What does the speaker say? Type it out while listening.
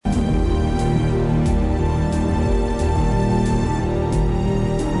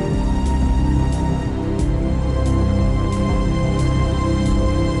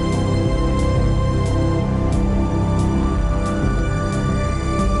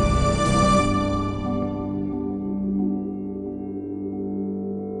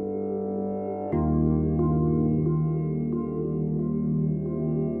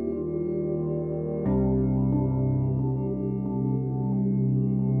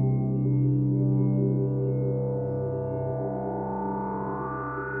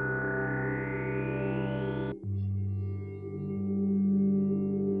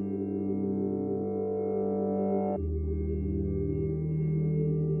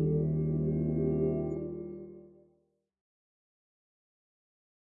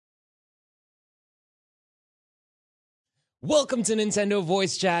Welcome to Nintendo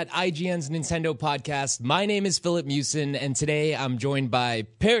Voice Chat, IGN's Nintendo podcast. My name is Philip Mewson, and today I'm joined by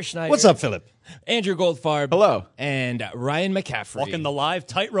Per Schneider. What's up, Philip? Andrew Goldfarb. Hello. And Ryan McCaffrey. Walking the live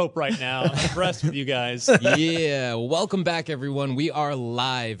tightrope right now. I'm impressed with you guys. Yeah, welcome back, everyone. We are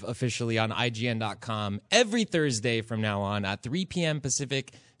live officially on IGN.com every Thursday from now on at 3 p.m.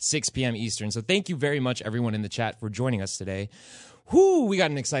 Pacific, 6 p.m. Eastern. So thank you very much, everyone in the chat, for joining us today. Whoo, we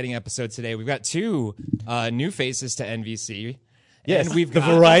got an exciting episode today. We've got two new faces to NVC. Yes, and we've the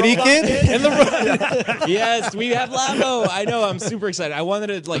got variety kid and the Yes, we have Labo. I know, I'm super excited. I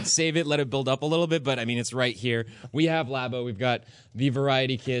wanted to save it, let it build up a little bit, but I mean it's right here. We have Labo. We've got the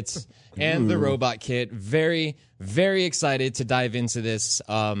variety kits and the robot kit. Very, very excited to dive into this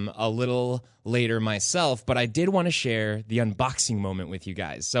a little later myself, but I did want to share the unboxing moment with you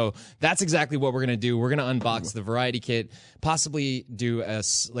guys. So that's exactly what we're going to do. We're going to unbox the variety kit, possibly do a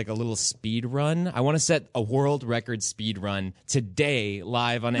little speed run. I want to set a world record speed run today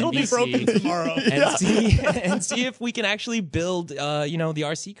live on It'll be NBC. broken tomorrow. And see if we can actually build the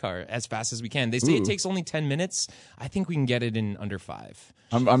RC car as fast as we can. They say it takes only 10 minutes. I think we can get it in under 5.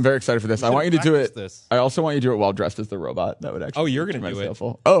 I'm very excited for this. I want you to do it. this. I also want you to do it while dressed as the robot. That would actually. Oh, you're be gonna do tremendously it.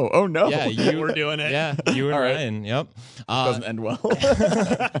 helpful. Oh no. Yeah, We're doing it. Yeah, you and All right. Ryan. Yep. Doesn't end well.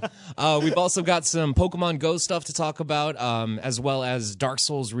 We've also got some Pokemon Go stuff to talk about, as well as Dark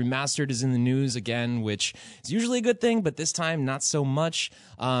Souls Remastered is in the news again, which is usually a good thing, but this time not so much.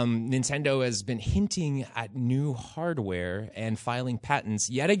 Nintendo has been hinting at new hardware and filing patents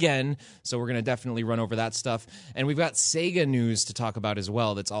yet again, so we're going to definitely run over that stuff. And we've got Sega news to talk about as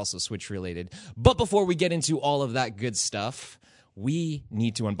well that's also Switch related. But before we get into all of that good stuff, we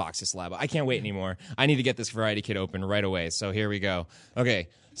need to unbox this Labo. I can't wait anymore. I need to get this variety kit open right away. So here we go. Okay,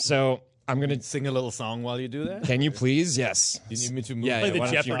 so I'm going to... Sing a little song while you do that? Can you please? Yes. You need me to move? Yeah, Play the why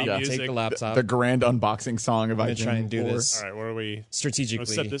don't you Jeopardy take music. the laptop. The grand unboxing song of I'm going IGN. to try and do 4. this All right, where are we?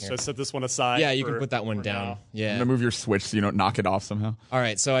 strategically. Let's set this one aside. Yeah, you can for- put that one for down. now. Yeah. I'm gonna move your Switch so you don't knock it off somehow. All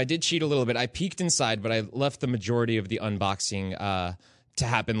right, so I did cheat a little bit. I peeked inside, but I left the majority of the unboxing to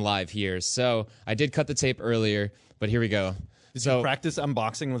happen live here. So I did cut the tape earlier, but here we go. Did So you practice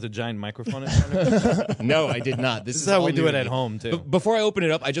unboxing with a giant microphone in front of you? no, I did not. This This is how all we do new it to at me. home, too. Before I open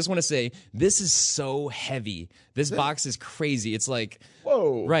it up, I just want to say this is so heavy. This box is crazy. It's like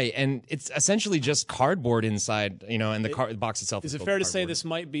Whoa. right, and it's essentially just cardboard inside, and the box itself. Is it filled fair to with say cardboard. this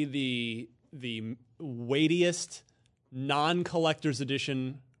might be the weightiest non-collector's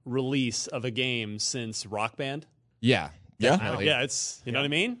edition release of a game since Rock Band? Yeah. Yeah. definitely. Yeah, it's you know what I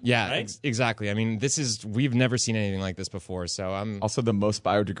mean? Yeah, right? exactly. I mean, we've never seen anything like this before, so I'm Also the most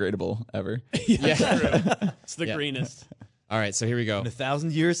biodegradable ever. yeah. It's the Yeah. greenest. All right, so here we go. In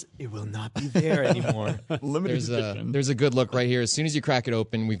 1,000 years, it will not be there anymore. Limited There's edition. a good look right here. As soon as you crack it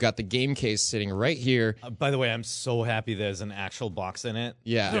open, we've got the game case sitting right here. By the way, I'm so happy there's an actual box in it.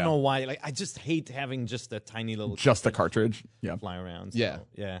 Yeah. I don't Yeah. know why. I just hate having just a tiny little Just the cartridge. Yeah. fly around. So, Yeah.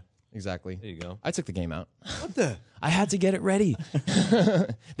 Yeah. Exactly. There you go. I took the game out. What the? I had to get it ready.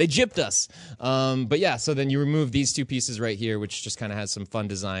 They gypped us. But yeah, so then you remove these two pieces right here, which just kind of has some fun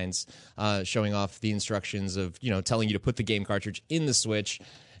designs showing off the instructions of, telling you to put the game cartridge in the Switch.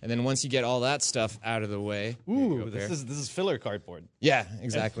 And then once you get all that stuff out of the way. Ooh, this is filler cardboard. Yeah,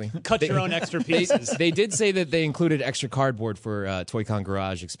 exactly. Cut your own extra pieces. They did say that they included extra cardboard for Toy-Con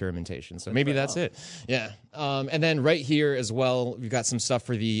Garage experimentation, so maybe that's it. Yeah. And then right here as well, we've got some stuff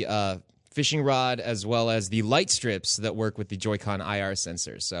for the fishing rod as well as the light strips that work with the Joy-Con IR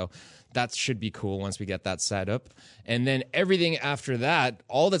sensors. So that should be cool once we get that set up. And then everything after that,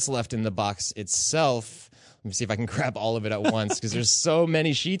 all that's left in the box itself. Let me see if I can grab all of it at once because there's so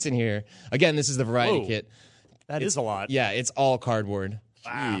many sheets in here. Again, this is the variety Whoa. kit. That is a lot. Yeah, it's all cardboard.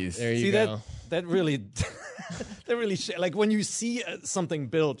 Jeez. There you See go. that really, like when you see something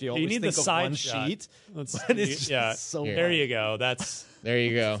built, you always need think the of side one shot. sheet. Let's- But it's just yeah. so Here. There you go. That's There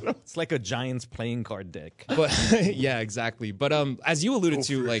you go. It's like a Giants playing card deck. But yeah, exactly. But as you alluded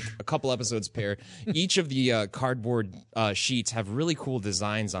to, like a couple episodes pair, each of the cardboard sheets have really cool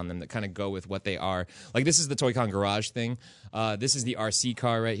designs on them that kind of go with what they are. Like this is the Toy-Con Garage thing. This is the RC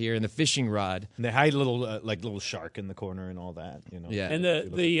car right here, and the fishing rod. And they hide little little shark in the corner and all that. Yeah. and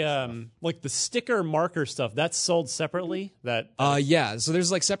the like the sticker marker stuff that's sold separately. That Yeah. So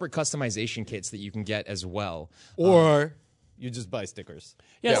there's like separate customization kits that you can get as well. Or you just buy stickers.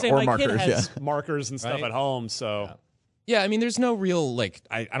 yeah, Yeah, same. or My kid markers, has markers and stuff Right? at home, so Yeah, I mean, there's no real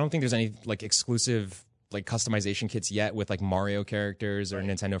I don't think there's any like exclusive like customization kits yet with like Mario characters or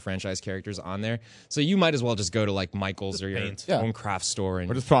Nintendo franchise characters on there. So you might as well just go to like Michael's or your own craft store and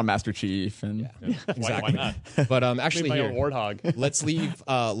Or just put on Master Chief and exactly. Why not? But Made actually my here, own warthog.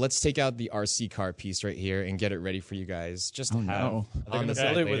 let's take out the RC car piece right here and get it ready for you guys. Just to have no. on the Build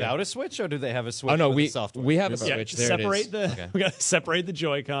side it later. without a Switch, or do they have a Switch? Oh no, with we the software? we have a Yeah, Switch. There separate it the. is. Okay. We got to separate the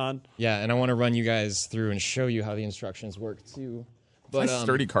Joy-Con. Yeah, and I want to run you guys through and show you how the instructions work too. But nice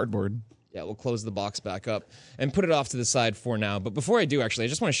sturdy cardboard. yeah, we'll close the box back up and put it off to the side for now. But before I do, actually, I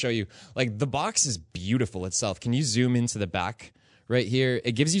just want to show you, like, the box is beautiful itself. Can you zoom into the back right here?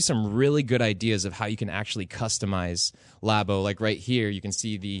 It gives you some really good ideas of how you can actually customize Labo. Like right here, you can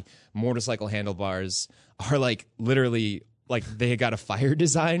see the motorcycle handlebars are like literally like they got a fire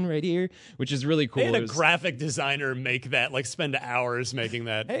design right here, which is really cool. They had a There's- graphic designer make that, like spend hours making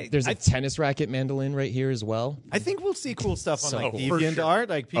that. Hey, There's a tennis racket mandolin right here as well. I think we'll see cool stuff on So like cool. For DeviantArt. sure.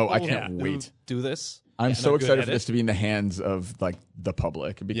 Like people I can't who wait. do this. I'm and so are good excited at for it. this to be in the hands of like the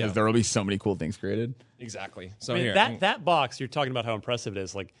public because Yeah. there will be so many cool things created. Exactly. So I mean, here, that box, you're talking about how impressive it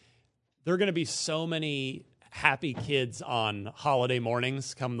is. Like, there are going to be so many happy kids on holiday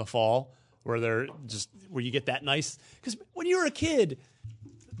mornings come the fall where you get that nice. Because when you were a kid,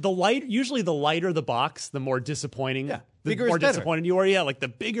 usually the lighter the box, the more disappointing. Yeah, The bigger is more better. disappointed you are. Yeah, like the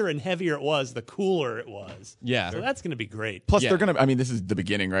bigger and heavier it was, the cooler it was. Yeah. So that's going to be great. Plus, Yeah. they're gonna. I mean, this is the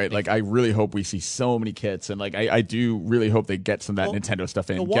beginning, right? Like, I really hope we see so many kits, and like, I do really hope they get some of that Well, Nintendo stuff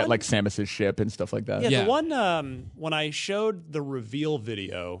in, the get one- like Samus's ship and stuff like that. Yeah, Yeah. the one when I showed the reveal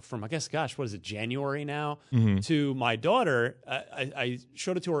video from, I guess, gosh, what is it, January now, to my daughter, I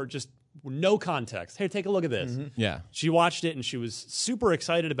showed it to her just no context. Hey, take a look at this. yeah. She watched it and she was super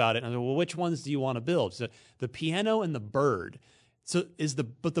excited about it. And I said, well, which ones do you want to build? She said, the piano and the bird. So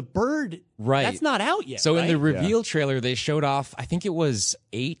but the bird, Right. that's not out yet. So right? in the reveal trailer, they showed off, I think it was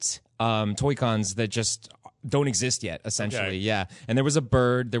 8 Toy-Cons that just don't exist yet, essentially. Okay. Yeah. And there was a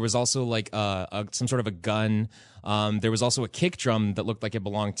bird. There was also like some sort of a gun. There was also a kick drum that looked like it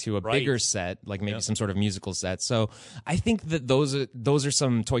belonged to a Right. bigger set, like maybe some sort of musical set. So I think that those are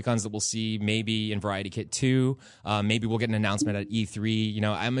some Toy-Cons that we'll see maybe in Variety Kit 2. Maybe we'll get an announcement at E3. You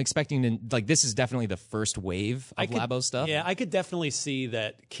know, I'm expecting to, like, this is definitely the first wave of Labo stuff. Yeah, I could definitely see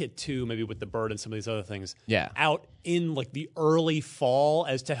that Kit 2, maybe with the bird and some of these other things, Yeah. out in like the early fall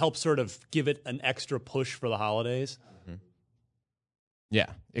as to help sort of give it an extra push for the holidays. Yeah,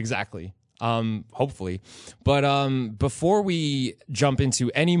 exactly. Hopefully. But before we jump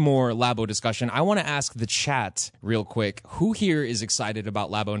into any more Labo discussion, I want to ask the chat real quick, who here is excited about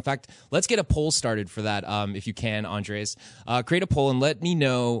Labo? In fact, let's get a poll started for that, if you can, Andres. Create a poll and let me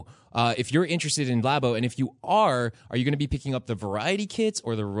know if you're interested in Labo, and if you are you going to be picking up the Variety Kit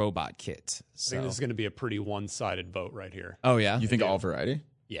or the Robot Kit? I think this is going to be a pretty one-sided vote right here. Oh, yeah? You think all variety?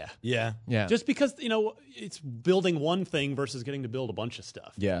 Yeah. Yeah. Yeah. Just because, it's building one thing versus getting to build a bunch of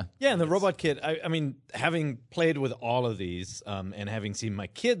stuff. Yeah. Yeah, and the robot kit, I mean, having played with all of these and having seen my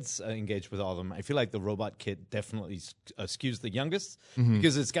kids engage with all of them, I feel like the robot kit definitely skews the youngest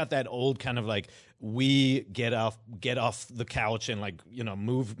because it's got that old kind of like we get off the couch and like,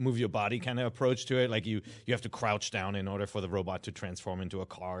 move your body kind of approach to it. Like you have to crouch down in order for the robot to transform into a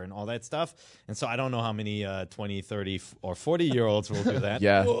car and all that stuff. And so I don't know how many 20, 30, or 40-year-olds will do that.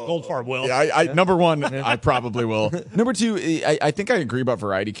 Yeah. Goldfarb will. Yeah, I number one, I probably will. Number two, I think I agree about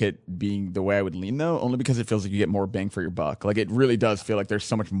Variety Kit being the way I would lean, though, only because it feels like you get more bang for your buck. Like, it really does feel like there's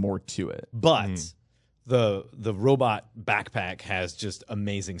so much more to it. But the robot backpack has just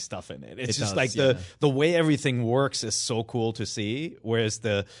amazing stuff in it. It's just does, like the way everything works is so cool to see. Whereas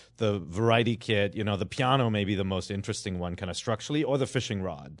the Variety Kit, the piano may be the most interesting one, kind of structurally, or the fishing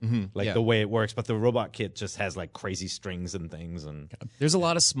rod, Yeah. the way it works. But the robot kit just has like crazy strings and things. And There's a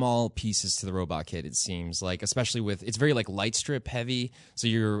lot of small pieces to the robot kit, it seems, like, especially with, it's very like light strip heavy. So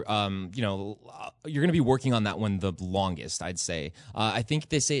you're going to be working on that one the longest, I'd say. I think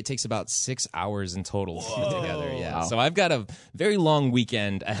they say it takes about 6 hours in total to put together. Yeah. Wow. So I've got a very long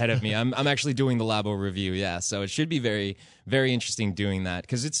weekend ahead of me. I'm actually doing the Labo review. Yeah. So it should be very, very interesting doing that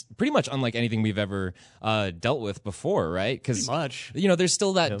because it's pretty much unlike anything we've ever dealt with before, right? Because Pretty much. there's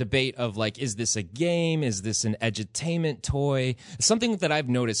still that debate of like, is this a game? Is this an edutainment toy? Something that I've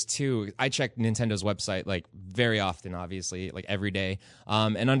noticed too. I check Nintendo's website like very often, obviously, like every day.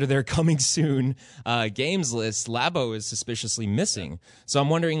 And under their coming soon games list, Labo is suspiciously missing. So I'm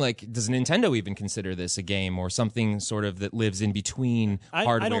wondering, like, does Nintendo even consider this a game or something sort of that lives in between I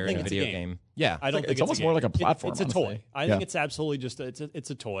hardware don't think and a it's a video game. Yeah. I don't think it's almost a more game. like a platform, It's a honestly. toy. I Yeah. think it's absolutely just it's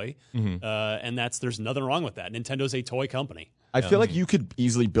a toy, and there's nothing wrong with that. Nintendo's a toy company. I feel like you could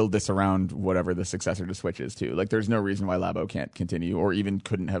easily build this around whatever the successor to Switch is too. Like, there's no reason why Labo can't continue, or even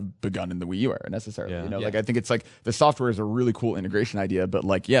couldn't have begun in the Wii U era necessarily. Yeah. You know, like I think it's like the software is a really cool integration idea, but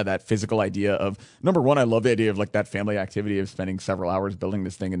like, yeah, that physical idea of number one, I love the idea of like that family activity of spending several hours building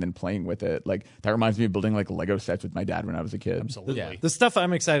this thing and then playing with it. Like that reminds me of building like Lego sets with my dad when I was a kid. Absolutely. The stuff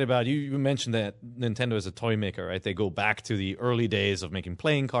I'm excited about, you mentioned that Nintendo is a toy maker, right? They go back to the early days of making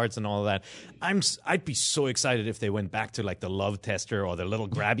playing cards and all of that. I'd be so excited if they went back to like the Love Tester or the little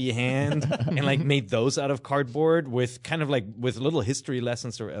grabby hand and like made those out of cardboard with kind of like with little history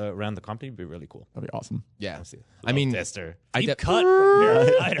lessons around the company. It'd be really cool. That'd be awesome. Yeah. I Love mean, Tester. Deep cut from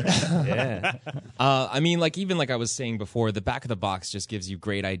Derek Snyder. Yeah. I mean, like even like I was saying before, the back of the box just gives you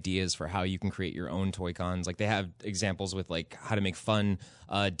great ideas for how you can create your own toy cons. Like they have examples with like how to make fun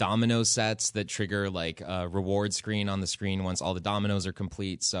domino sets that trigger like a reward screen on the screen once all the dominoes are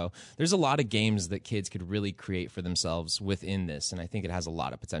complete. So there's a lot of games that kids could really create for themselves within this, and I think it has a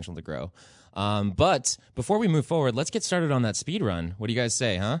lot of potential to grow. But before we move forward, let's get started on that speed run. What do you guys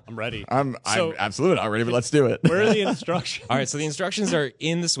say, huh? I'm ready. I'm So- absolutely not ready, but let's do it. Where are the instructions? All right, so the instructions are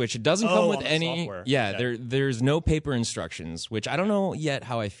in the Switch. It doesn't come with on the any. software. Yeah, Okay. there's no paper instructions, which I don't know yet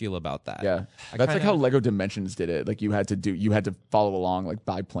how I feel about that. Yeah, I that's like kinda- how Lego Dimensions did it. Like you had to follow along like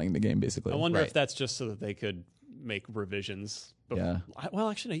by playing the game basically. I wonder Right. if that's just so that they could make revisions. Yeah. Well,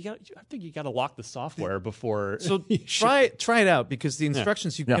 actually, I think you got to lock the software before. So try it out because the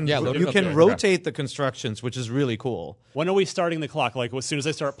instructions you can load it you up can there. rotate the constructions, which is really cool. When are we starting the clock? Like as soon as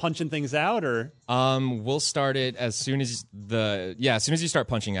I start punching things out, or We'll start it as soon as as soon as you start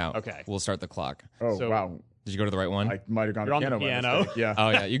punching out. Okay. We'll start the clock. Oh So- wow, Did you go to the right one? I might have gone You're to on the piano. by piano. mistake. Yeah. Oh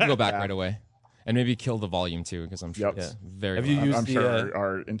yeah, you can go back right away, and maybe kill the volume too, because I'm sure Yep. it's very. Have you loud. used I'm the, sure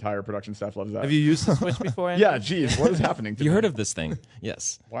our entire production staff loves that. Have you used the Switch before? Andrew? Yeah, geez, what is happening? You heard of this thing?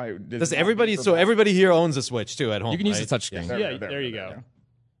 Yes. Why? Does everybody? So everybody here owns a Switch too at home. You can use right? the touchscreen. Yeah, there you go.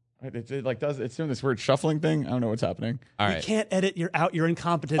 It's doing this weird shuffling thing. I don't know what's happening. All you right. can't edit your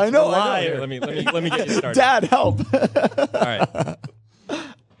incompetence. I know, I know. live. Here, let me get you started. Dad, help! All right.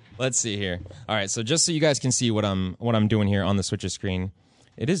 Let's see here. All right, so just so you guys can see what I'm doing here on the Switch's screen,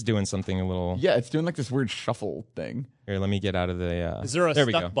 it is doing something a little. Yeah, it's doing like this weird shuffle thing. Here, let me get out of the. Is there a there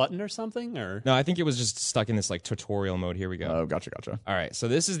we go. stuck button or something? Or No, I think it was just stuck in this like tutorial mode. Here we go. Oh, gotcha. All right, so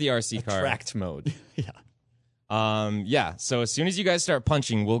this is the RC car. Tracked mode. Yeah. So as soon as you guys start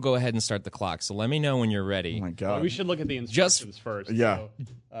punching, we'll go ahead and start the clock. So let me know when you're ready. Oh my god. we should look at the instructions first. Yeah.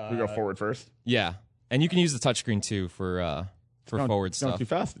 So, we go forward first. Yeah, and you can use the touchscreen too for forward It's going stuff. too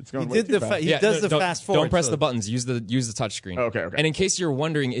fast. It's going He way did too the fast. he Yeah, does the don't- fast forward. Don't press so- the buttons. Use the touchscreen. Okay. And in case you're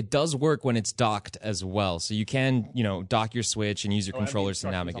wondering, it does work when it's docked as well. So you can, dock your Switch and use your controllers to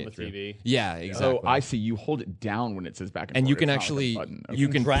instructions navigate on the through. TV. Yeah, exactly. So I see. You hold it down when it says back and and forth. you can It's not like a actually button. you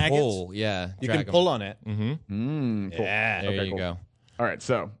can drag it? pull. Yeah, You drag can 'em. pull on it. Cool. Yeah. There Okay, you cool. go. All right.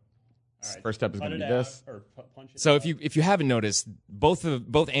 So first step is going to be this. So if you haven't noticed, both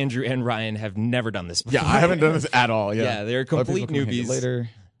Andrew and Ryan have never done this before. Yeah, I haven't done this at all. Yeah, Yeah, they're Other people complete can handle it newbies. later.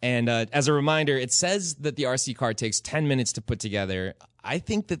 And as a reminder, it says that the RC car takes 10 minutes to put together. I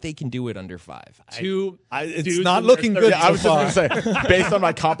think that they can do it under 5. It's dudes not in looking their good. Yeah, I was so far. just going to say, based on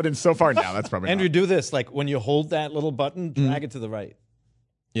my competence so far, now that's probably Andrew, not. do this. Like when you hold that little button, drag it to the right.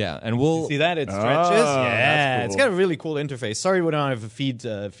 Yeah, and we'll See that? It Oh, stretches. that's Yeah, cool. it's got a really cool interface. Sorry, we don't have a feed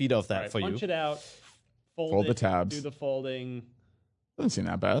off that for you. Punch it out. Fold the it, tabs. Do the folding. Doesn't seem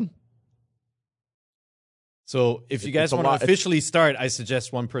that bad. So if you It's guys a want lot- to officially start, I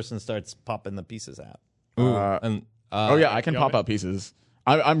suggest one person starts popping the pieces out. Ooh, Uh, and, Oh yeah, I can pop out pieces.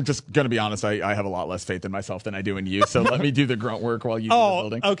 I'm just gonna be honest. I have a lot less faith in myself than I do in you. So let me do the grunt work while you do the Oh,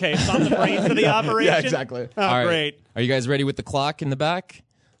 building. okay. So I'm the brains of the operation. Yeah, exactly. Oh, All right. great. Are you guys ready with the clock in the back?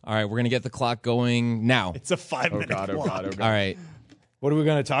 All right, we're going to get the clock going now. It's a 5 Oh minute god. Oh clock. god. Oh god. All right. What are we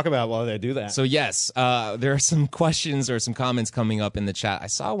going to talk about while they do that? So yes, there are some questions or some comments coming up in the chat. I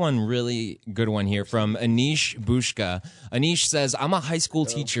saw one really good one here from Anish Bushka. Anish says, "I'm a high school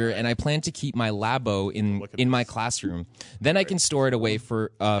teacher and I plan to keep my Labo in my classroom. Then I can store it away from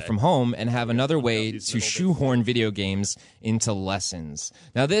home and have another way to shoehorn video games into lessons."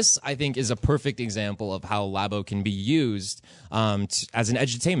 Now this, I think, is a perfect example of how Labo can be used as an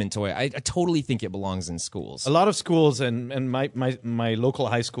edutainment toy. I totally think it belongs in schools. a lot of schools and my my local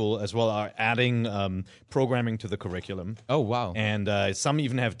high school as well are adding programming to the curriculum. Oh, wow. And some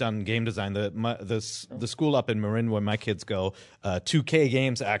even have done game design. The school up in Marin where my kids go, 2K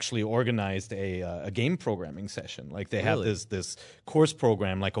Games actually organized a game programming session. Like they have this course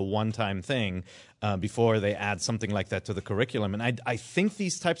program, like a one-time thing, before they add something like that to the curriculum. And I think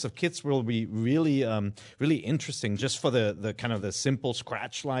these types of kits will be really really interesting just for the kind of the simple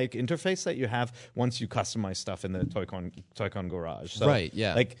Scratch-like interface that you have once you customize stuff in the Toy-Con Garage. So, Right,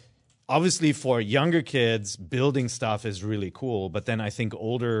 yeah. Like, obviously, for younger kids, building stuff is really cool. But then I think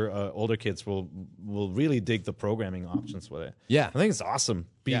older kids will really dig the programming options with it. Yeah. I think it's awesome.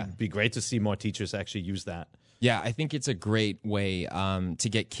 Yeah. Be great to see more teachers actually use that. Yeah, I think it's a great way to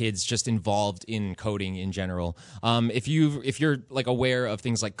get kids just involved in coding in general. If you're like aware of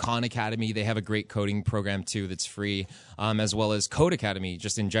things like Khan Academy, they have a great coding program too that's free, as well as Code Academy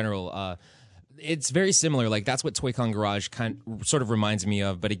just in general. It's very similar. Like that's what Toy-Con Garage sort of reminds me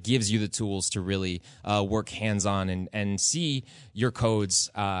of, but it gives you the tools to really work hands-on and see your codes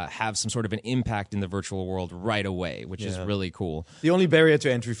have some sort of an impact in the virtual world right away, which is really cool. The only barrier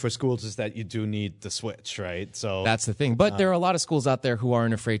to entry for schools is that you do need the Switch, right? So That's the thing. But there are a lot of schools out there who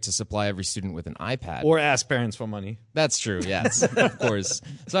aren't afraid to supply every student with an iPad. or ask parents for money. That's true. Yes, of course.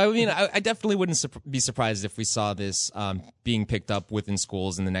 So I mean, I definitely wouldn't be surprised if we saw this being picked up within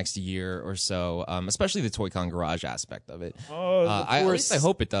schools in the next year or so, especially the Toy-Con Garage aspect of it. At least I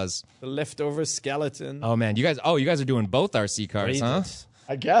hope it does. The leftover skeleton. Oh man, you guys are doing both RC cars, huh?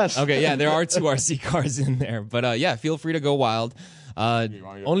 I guess. Okay, yeah, there are 2 RC cars in there, but yeah, feel free to go wild.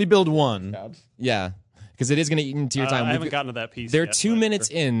 Only build one. Yeah, because it is going to eat into your time. I haven't gotten to that piece. They're yet, 2 but- minutes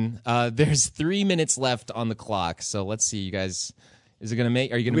in. There's 3 minutes left on the clock. So let's see, you guys. Is it going to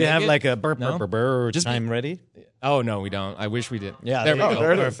make? Are you going to? We make have it? like a burr, No? burr, burr, burr Just time ready. Oh no, we don't. I wish we did. Yeah, there we there you go. go.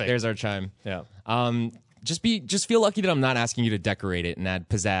 There it is. Perfect. There's our chime. Yeah. Just feel lucky that I'm not asking you to decorate it and add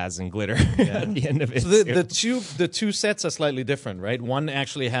pizzazz and glitter at the end of it. So the two sets are slightly different, right? One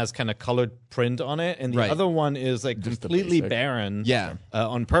actually has kind of colored print on it, and the Right. other one is like Just the completely basic. barren. Yeah.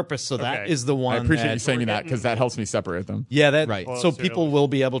 On purpose. So that Okay. is the one. I appreciate that, you saying that because that helps me separate them. Yeah, that Right. So Well, people so- will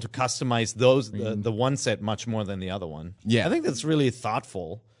be able to customize those the one set much more than the other one. Yeah. I think that's really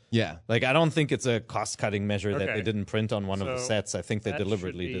thoughtful. yeah. Like I don't think it's a cost cutting measure that Okay. they didn't print on one of the So sets. I think they that should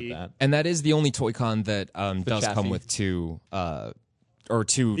deliberately be- did that. And that is the only Toy-Con that does chassis. come with two.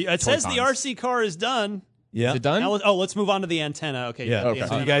 It says the Toy-Cons. RC car is done. Yeah. Is it done? Now, let's move on to the antenna. Okay. Yeah. the Okay. So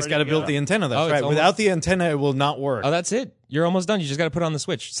antenna you guys ready got to build go? the antenna. That's Oh, it's right. almost- Without the antenna, it will not work. Oh, that's it. You're almost done. You just got to put it on the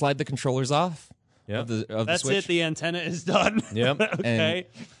Switch. Slide the controllers off Yeah. of the That's Switch. it. The antenna is done. Yep. Okay.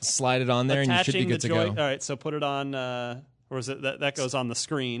 Slide it on there, and you should be Attaching good the to joy. go. All right. So put it on. Or is it that goes on the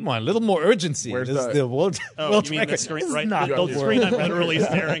screen? Come on, a little more urgency. Where's This is the- the world. Oh, world you mean the record. screen? This is Right. not The gonna screen work. I'm literally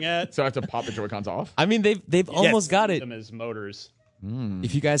staring at. So I have to pop the Joy-Cons off? I mean, they've almost got it. Them as motors.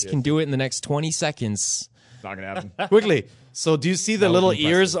 If you guys can do it in the next 20 seconds, It's not going to happen. Quickly. So do you see the would little be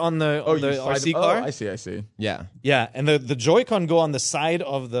ears on the you slide RC them- car? Oh, I see. yeah. Yeah, and the Joy-Con go on the side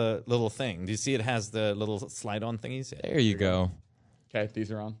of the little thing. Do you see it has the little slide-on thingies? Yeah. There you go. Okay,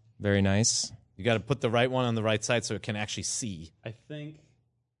 these are on. Very nice. You got to put the right one on the right side so it can actually see. I think.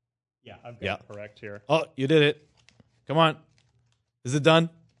 Yeah, I've got Yeah. it correct here. Oh, you did it. Come on. Is it done?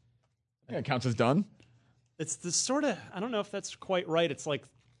 Yeah, it counts as done. It's the sort of. I don't know if that's quite right. It's like.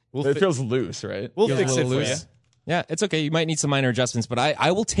 We'll, It fi- feels loose, right? we'll Feels fix a it little for you. loose. Yeah, it's okay. You might need some minor adjustments, but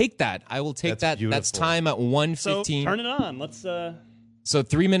I will take that. I will take That's that. beautiful. That's time at So 1:15. turn it on. Let's. So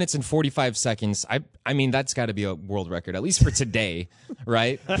 3 minutes and 45 seconds. I mean, that's got to be a world record, at least for today,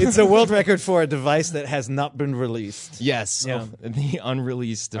 right? It's a world record for a device that has not been released. Yes. Yeah. The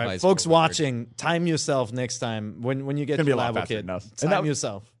unreleased All right, device. folks world record. watching, time yourself next time when you get It's to gonna be a lot Labo faster Kid. than us. And Time that-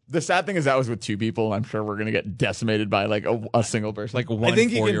 yourself. The sad thing is that was with two people. I'm sure we're going to get decimated by like a single person. Like one I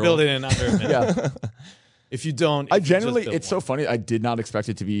think you can 4-year-old. build it in under a minute. yeah. If you don't, I if you just generally, build it's so one. funny. I did not expect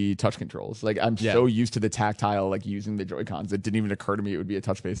it to be touch controls. Like I'm Yeah. so used to the tactile, like using the Joy-Cons. It didn't even occur to me it would be a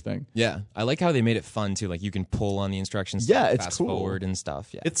touch-based thing. Yeah, I like how they made it fun too. Like you can pull on the instructions. Yeah, to it's fast cool. forward and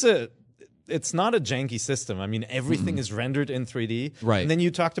stuff. Yeah, It's not a janky system. I mean, everything is rendered in 3D. Right. And then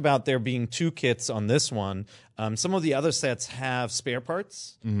you talked about there being two kits on this one. Some of the other sets have spare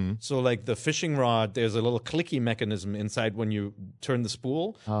parts. Mm-hmm. So, like the fishing rod, there's a little clicky mechanism inside when you turn the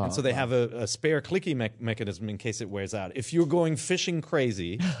spool. And so they have a spare clicky mechanism in case it wears out. If you're going fishing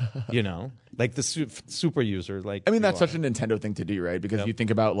crazy, like the super user, like I mean, you that's are. such a Nintendo thing to do, right? Because you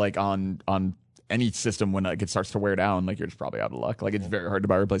think about like on any system when like it starts to wear down, like you're just probably out of luck. Like it's very hard to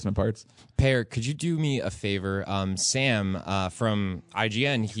buy replacement parts. Pear, could you do me a favor? Sam from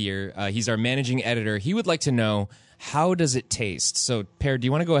IGN here, he's our managing editor. He would like to know, how does it taste? So, Pear, do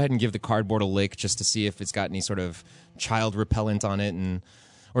you want to go ahead and give the cardboard a lick just to see if it's got any sort of child repellent on it,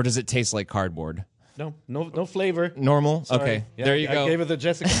 or does it taste like cardboard? No flavor. Normal? Sorry. Okay, Yeah, there you I go. gave it the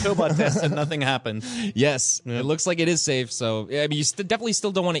Jessica Tobot test and nothing happened. Yes, it looks like it is safe. So, I mean, you definitely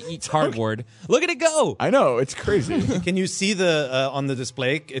still don't want to eat cardboard. Look at it go! I know, it's crazy. Can you see the on the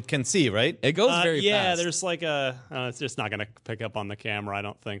display? It can see, right? It goes very yeah, fast. there's like it's just not going to pick up on the camera, I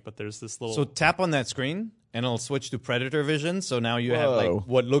don't think, but there's this little... So tap on that screen, and it'll switch to predator vision. So now you have Whoa. like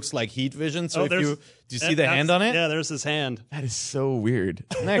what looks like heat vision. So there's- do you see the hand on it? Yeah, there's his hand. That is so weird.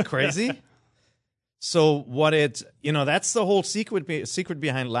 Isn't that crazy? So what that's the whole secret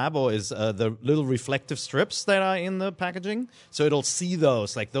behind Labo is the little reflective strips that are in the packaging. So it'll see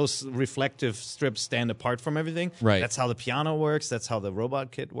those, like those reflective strips stand apart from everything. Right. That's how the piano works. That's how the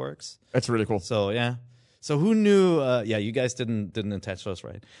robot kit works. That's really cool. So yeah. So who knew? You guys didn't attach those,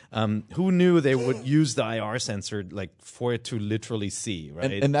 right? Who knew they would use the IR sensor like for it to literally see,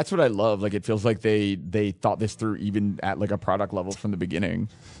 right? And that's what I love. Like it feels like they thought this through even at like a product level from the beginning.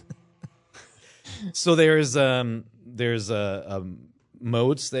 So there's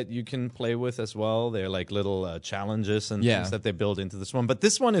modes that you can play with as well. They're like little challenges and things that they build into this one. But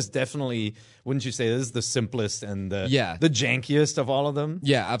this one is definitely, wouldn't you say, this is the simplest and the jankiest of all of them?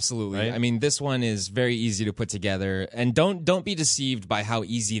 Yeah, absolutely. Right? I mean, this one is very easy to put together, and don't be deceived by how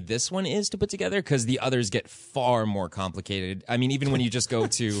easy this one is to put together, because the others get far more complicated. I mean, even when you just go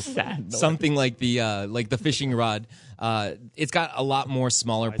to something like the fishing rod, it's got a lot more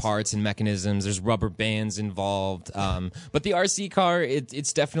smaller parts and mechanisms. There's rubber bands involved, but the RC car,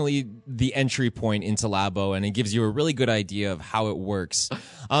 it's definitely the entry point into Labo, and it gives you a really good idea of how it works.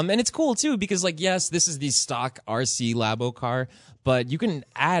 And it's cool too, because like, yes, this is the stock RC Labo car, but you can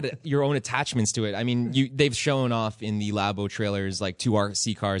add your own attachments to it. I mean, they've shown off in the Labo trailers like 2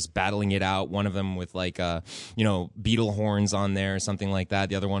 RC cars battling it out. One of them with like beetle horns on there or something like that.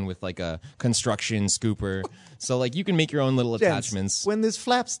 The other one with like a construction scooper. So like you can make your own little attachments. When this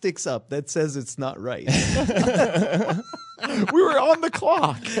flap sticks up, that says it's not right. We were on the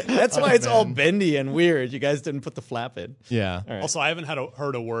clock. That's why it's all bendy and weird. You guys didn't put the flap in. Yeah. Also, I haven't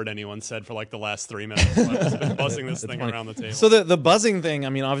heard a word anyone said for like the last 3 minutes. I've just been buzzing this thing around the table. So the buzzing thing, I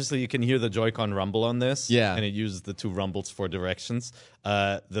mean, obviously you can hear the Joy-Con rumble on this. Yeah. And it uses the 2 rumbles for directions.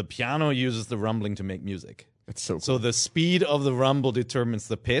 The piano uses the rumbling to make music. It's so cool. So the speed of the rumble determines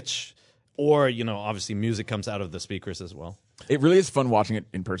the pitch, or, obviously music comes out of the speakers as well. It really is fun watching it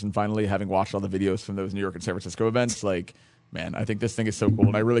in person finally, having watched all the videos from those New York and San Francisco events. Like, man, I think this thing is so cool,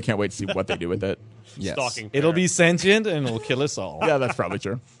 and I really can't wait to see what they do with it. Yes. Stalking It'll pair. be sentient, and it'll kill us all. Yeah, that's probably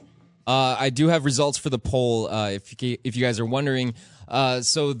true. I do have results for the poll, if you guys are wondering.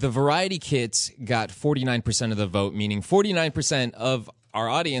 So the Variety Kit got 49% of the vote, meaning 49% of our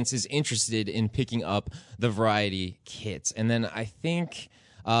audience is interested in picking up the Variety Kit. And then I think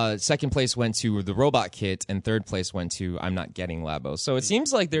second place went to the Robot Kit, and third place went to I'm Not Getting Labo. So it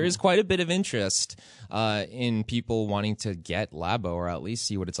seems like there is quite a bit of interest in people wanting to get Labo, or at least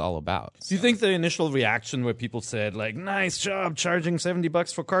see what it's all about. Do you think the initial reaction where people said, like, nice job charging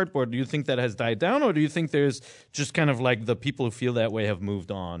 $70 for cardboard, do you think that has died down, or do you think there's just kind of like the people who feel that way have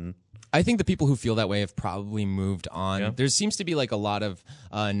moved on? I think the people who feel that way have probably moved on. Yeah. There seems to be like a lot of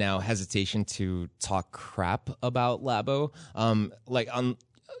now hesitation to talk crap about Labo.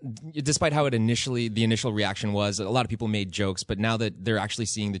 Despite how the initial reaction was, a lot of people made jokes, but now that they're actually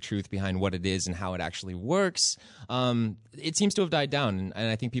seeing the truth behind what it is and how it actually works, it seems to have died down. And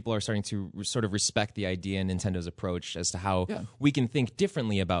I think people are starting to sort of respect the idea and Nintendo's approach as to how we can think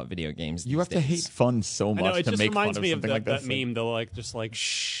differently about video games. You have to hate fun so much I know, it to just make reminds fun me of of something that, like this. that meme. They'll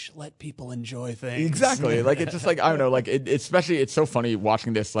shh, let people enjoy things. Exactly. Like, it's just like, I don't know, like, especially, it's so funny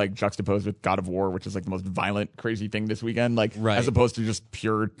watching this, like, juxtaposed with God of War, which is, like, the most violent, crazy thing this weekend, like, as opposed to just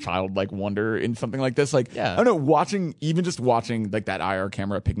pure childlike wonder in something like this. Like, I don't know, watching, like, that IR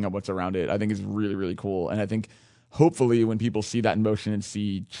camera picking up what's around it, I think is really, really cool. And I think, hopefully, when people see that in motion and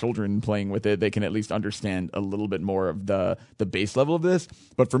see children playing with it, they can at least understand a little bit more of the base level of this.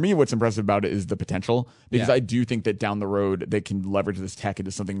 But for me, what's impressive about it is the potential, because I do think that down the road they can leverage this tech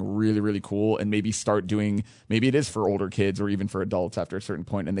into something really, really cool, and maybe start doing, maybe it is for older kids or even for adults after a certain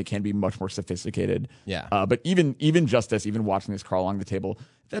point, and they can be much more sophisticated. But even just this, even watching this crawl along the table,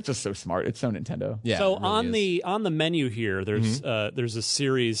 that's just so smart. It's so Nintendo. Yeah. So it really on the menu here, there's a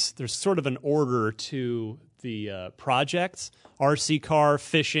series. There's sort of an order to the projects: RC car,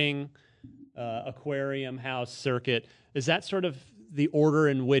 fishing, aquarium, house, circuit. Is that sort of the order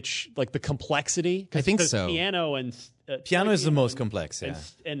in which, like the complexity? I think 'cause so. Piano and Piano is the piano most and- complex, yeah.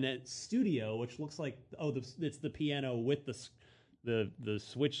 and then studio, which looks like it's the piano with the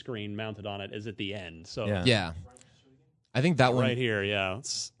switch screen mounted on it is at the end. So Yeah. Yeah. I think that one right here, yeah.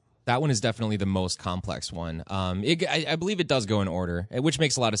 that one is definitely the most complex one. I believe it does go in order, which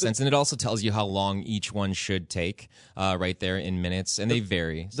makes a lot of sense, and it also tells you how long each one should take, right there in minutes, and they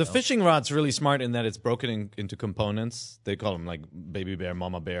vary. The so. fishing rod's really smart in that it's broken into components. They call them like baby bear,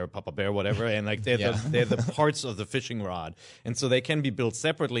 mama bear, papa bear, whatever, and like they're the parts of the fishing rod, and so they can be built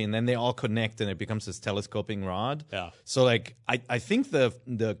separately, and then they all connect, and it becomes this telescoping rod. Yeah. So like I think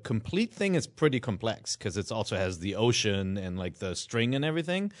the complete thing is pretty complex because it also has the ocean and like the string and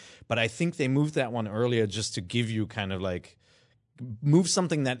everything. But I think they moved that one earlier just to give you kind of like move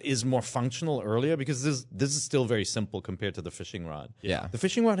something that is more functional earlier because this is still very simple compared to the fishing rod. Yeah. The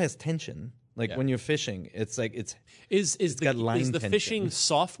fishing rod has tension. Like Yeah. when you're fishing, it's like it's Is got line the tension. fishing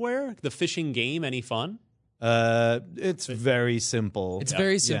software, the fishing game, any fun? it's very simple. It's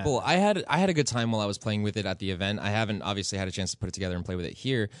very simple. I had a good time while I was playing with it at the event. I haven't obviously had a chance to put it together and play with it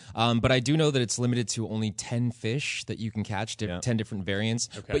here, but I do know that it's limited to only 10 fish that you can catch, 10 different variants.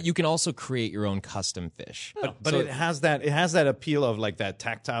 Okay. But you can also create your own custom fish. But it has that appeal of like that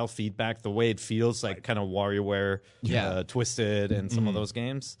tactile feedback, the way it feels like kind of WarioWare, Yeah. Twisted, and some of those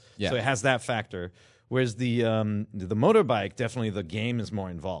games. Yeah. So it has that factor. Whereas the motorbike, definitely the game is more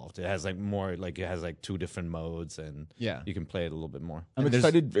involved. It has like two different modes, and Yeah. you can play it a little bit more. I'm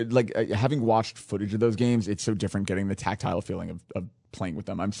excited. Like having watched footage of those games, it's so different getting the tactile feeling of playing with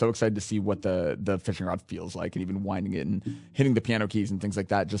them. I'm so excited to see what the fishing rod feels like, and even winding it and hitting the piano keys and things like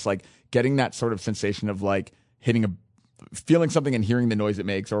that. Just like getting that sort of sensation of like feeling something and hearing the noise it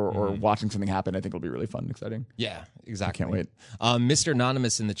makes, or watching something happen. I think will be really fun and exciting. Yeah, exactly. Can't wait. Mr.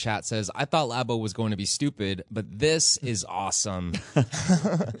 Anonymous in the chat says, I thought Labo was going to be stupid, but this is awesome.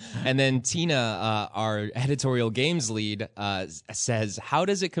 And then Tina, our editorial games lead, says, how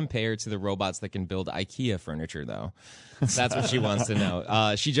does it compare to the robots that can build IKEA furniture, though? That's what she wants to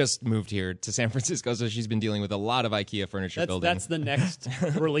know. She just moved here to San Francisco, so she's been dealing with a lot of IKEA furniture building. That's the next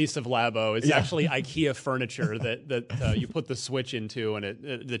release of Labo. It's actually IKEA furniture that you put the switch into, and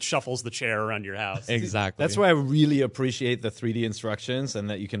it shuffles the chair around your house. Exactly. That's why I really appreciate the 3D instructions and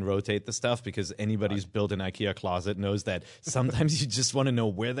that you can rotate the stuff, because anybody who's built an IKEA closet knows that sometimes you just want to know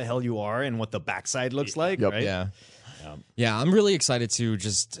where the hell you are and what the backside looks like, Yep. right? Yeah. Yeah, I'm really excited to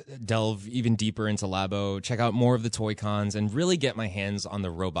just delve even deeper into Labo, check out more of the toy cons, and really get my hands on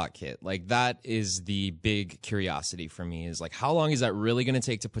the robot kit. Like, that is the big curiosity for me, is like, how long is that really going to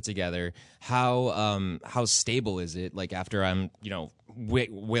take to put together? How stable is it? Like, after I'm,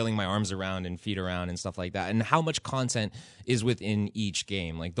 wailing my arms around and feet around and stuff like that, and how much content is within each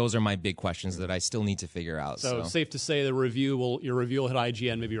game? Like, those are my big questions that I still need to figure out. So safe to say your review will hit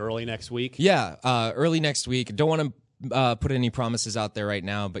IGN maybe early next week. Yeah, early next week. Don't want to put any promises out there right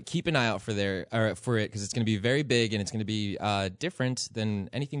now, but keep an eye out for it, because it's going to be very big, and it's going to be different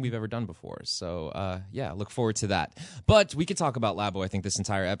than anything we've ever done before. So look forward to that. But we could talk about Labo, I think, this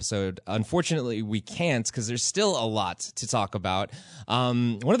entire episode. Unfortunately, we can't, because there's still a lot to talk about.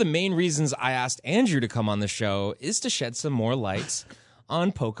 One of the main reasons I asked Andrew to come on the show is to shed some more light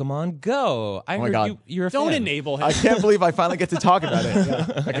on Pokemon Go. I heard God. you're a Don't fan. enable him. I can't believe I finally get to talk about it.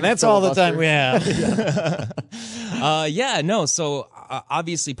 Yeah. And that's all the time we have. So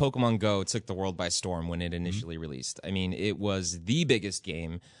obviously Pokemon Go took the world by storm when it initially released. I mean, it was the biggest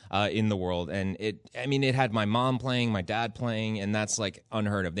game in the world, and it had my mom playing, my dad playing, and that's like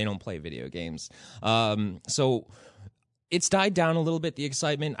unheard of. They don't play video games. So it's died down a little bit, the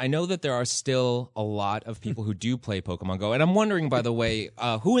excitement. I know that there are still a lot of people who do play Pokemon Go. And I'm wondering, by the way,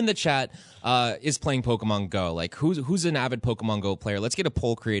 who in the chat is playing Pokemon Go? Like, who's an avid Pokemon Go player? Let's get a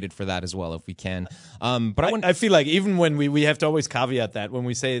poll created for that as well, if we can. But I feel like even when we have to always caveat that when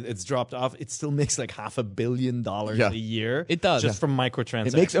we say it's dropped off, it still makes like $500 million a year. It does. Just from microtransactions.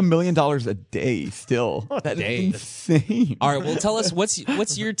 It makes $1 million a day still. That is insane. all right, well, tell us,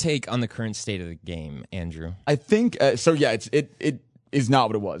 what's your take on the current state of the game, Andrew? I think so. Yeah, it is not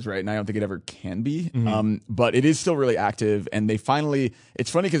what it was, right? And I don't think it ever can be. But it is still really active, and they finally. It's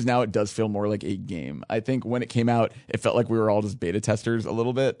funny because now it does feel more like a game. I think when it came out, it felt like we were all just beta testers a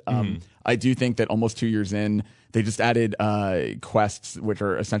little bit. I do think that almost 2 years in, they just added quests, which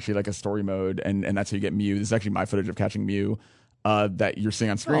are essentially like a story mode, and that's how you get Mew. This is actually my footage of catching Mew that you're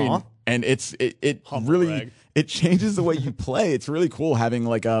seeing on screen, Aww. and it Humble really brag. it changes the way you play. It's really cool having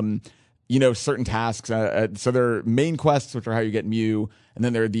like certain tasks. So there are main quests, which are how you get Mew, and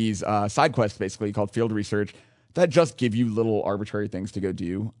then there are these side quests, basically called field research, that just give you little arbitrary things to go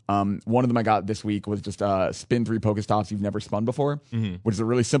do. One of them I got this week was just spin 3 Pokestops you've never spun before, which is a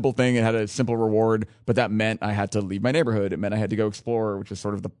really simple thing. It had a simple reward, but that meant I had to leave my neighborhood. It meant I had to go explore, which is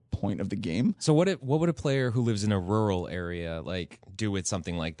sort of the point of the game. So what would a player who lives in a rural area like do with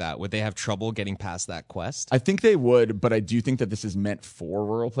something like that? Would they have trouble getting past that quest? I think they would, but I do think that this is meant for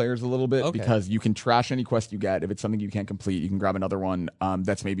rural players a little bit because you can trash any quest you get. If it's something you can't complete, you can grab another one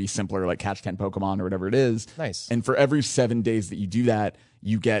that's maybe simpler, like catch 10 Pokemon or whatever it is. Nice. And for every 7 days that you do that,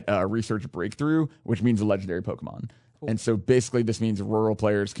 you get a research breakthrough, which means a legendary Pokemon. And so basically this means rural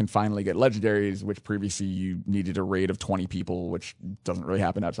players can finally get legendaries, which previously you needed a raid of 20 people, which doesn't really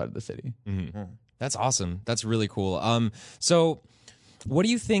happen outside of the city. That's awesome. That's really cool. So what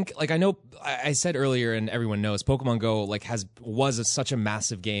do you think? Like, I know I said earlier, and everyone knows, Pokemon Go was such a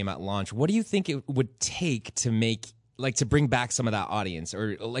massive game at launch. What do you think it would take to bring back some of that audience,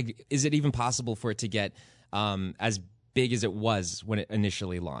 or like, is it even possible for it to get as big as it was when it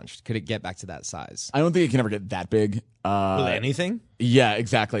initially launched? Could it get back to that size? I don't think it can ever get that big. Will anything? Yeah,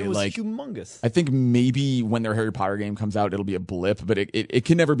 exactly. It was like humongous. I think maybe when their Harry Potter game comes out, it'll be a blip, but it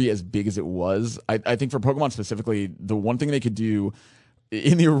can never be as big as it was. I think for Pokemon specifically, the one thing they could do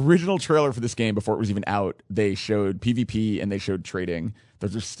in the original trailer for this game before it was even out, they showed PvP and they showed trading.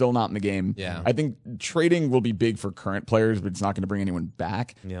 Those are still not in the game. Yeah. I think trading will be big for current players, but it's not going to bring anyone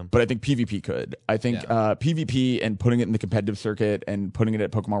back. Yeah. But I think PvP could. I think PvP and putting it in the competitive circuit and putting it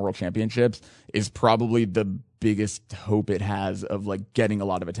at Pokemon World Championships is probably the biggest hope it has of like getting a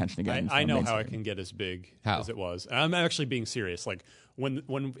lot of attention again. I know how it can get as big as it was. And I'm actually being serious. Like when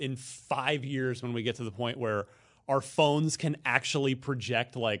in 5 years, when we get to the point where our phones can actually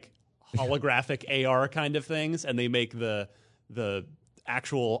project like holographic AR kind of things, and they make the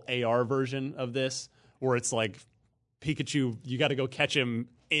actual AR version of this, where it's like Pikachu, you got to go catch him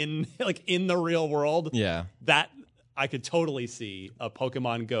in the real world. Yeah, that I could totally see a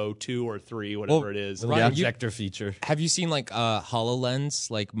Pokemon Go 2 or 3, whatever it is. Ryan, Projector feature. Have you seen like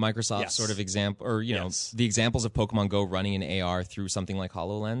HoloLens, like Microsoft sort of example, or the examples of Pokemon Go running in AR through something like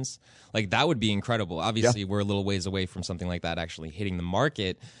HoloLens? Like that would be incredible. Obviously, we're a little ways away from something like that actually hitting the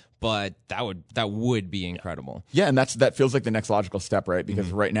market, but that would be incredible. Yeah, and that feels like the next logical step, right?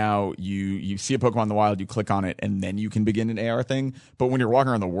 Because right now you see a Pokemon in the wild, you click on it, and then you can begin an AR thing. But when you're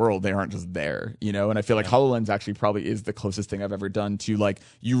walking around the world, they aren't just there, you know? And I feel like HoloLens actually probably is the closest thing I've ever done to like,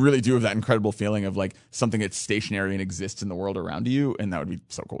 you really do have that incredible feeling of like something that's stationary and exists in the world around you. And that would be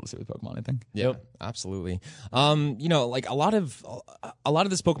so cool to see with Pokemon, I think. Yeah, absolutely. Like a lot of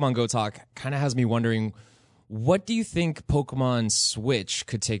this Pokemon Go talk kind of has me wondering, what do you think Pokemon Switch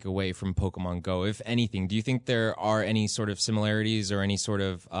could take away from Pokemon Go, if anything? Do you think there are any sort of similarities or any sort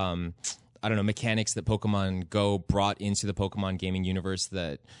of, mechanics that Pokemon Go brought into the Pokemon gaming universe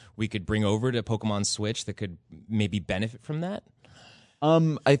that we could bring over to Pokemon Switch that could maybe benefit from that?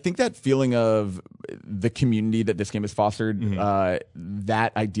 I think that feeling of the community that this game has fostered,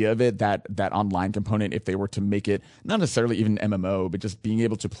 that idea of it, that online component, if they were to make it not necessarily even MMO, but just being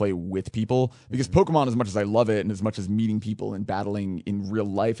able to play with people, because Pokemon, as much as I love it and as much as meeting people and battling in real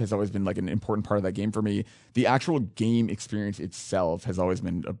life has always been like an important part of that game for me, the actual game experience itself has always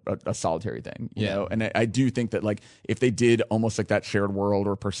been a solitary thing, you know? And I do think that like if they did almost like that shared world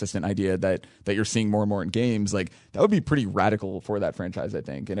or persistent idea that you're seeing more and more in games, like that would be pretty radical for that franchise, I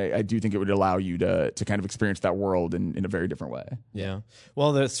think. And I do think it would allow you to kind of experience that world in a very different way. Yeah.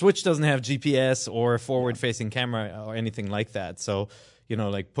 Well, the Switch doesn't have GPS or forward-facing camera or anything like that. So,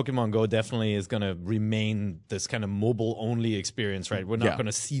 like Pokemon Go definitely is going to remain this kind of mobile-only experience, right? We're not going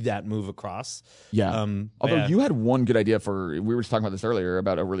to see that move across. Yeah. Although you had one good idea we were just talking about this earlier,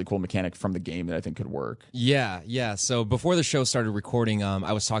 about a really cool mechanic from the game that I think could work. Yeah. So before the show started recording,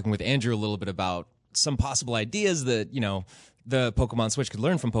 I was talking with Andrew a little bit about some possible ideas that, the Pokemon Switch could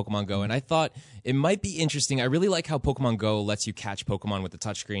learn from Pokemon Go, and I thought it might be interesting. I really like how Pokemon Go lets you catch Pokemon with the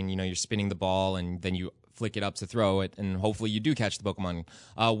touchscreen. You're spinning the ball, and then you flick it up to throw it, and hopefully you do catch the Pokemon.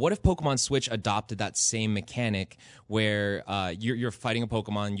 What if Pokemon Switch adopted that same mechanic where you're fighting a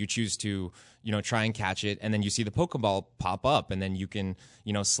Pokemon, you choose to try and catch it, and then you see the Pokeball pop up, and then you can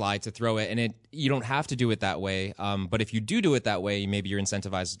slide to throw it, and you don't have to do it that way. But if you do it that way, maybe you're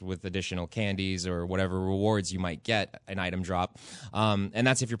incentivized with additional candies or whatever rewards you might get, an item drop. And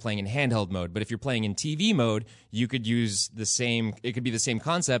that's if you're playing in handheld mode. But if you're playing in TV mode, you could use it could be the same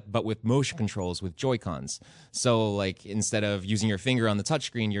concept, but with motion controls with Joy-Cons. So like instead of using your finger on the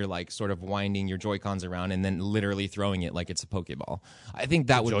touchscreen, you're like sort of winding your Joy-Cons around and then literally throwing it like it's a Pokeball. I think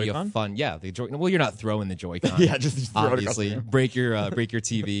that would be a fun, the a Joy. Well, you're not throwing the Joy-Con. Yeah, just throw it across the obviously room. break your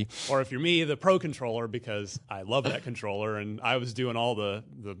TV. Or if you're me, the Pro Controller, because I love that controller, and I was doing all the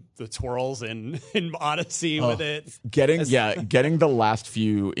twirls in Odyssey with it. Getting the last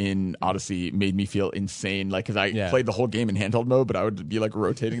few in Odyssey made me feel insane. Like, because I played the whole game in handheld mode, but I would be like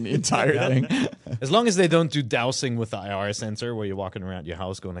rotating the entire thing. As long as they don't do dousing with the IR sensor where you're walking around your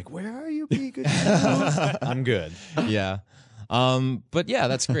house going like, where are you, Pikachu? I'm good. Yeah. But yeah,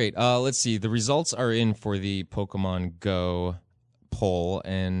 that's great. Let's see. The results are in for the Pokemon Go poll,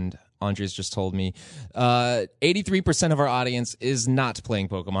 and Andres just told me 83% of our audience is not playing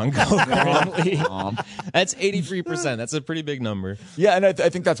Pokemon Go currently. That's 83%. That's a pretty big number. Yeah, and I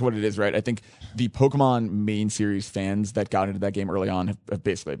think that's what it is, right? I think the Pokemon main series fans that got into that game early on have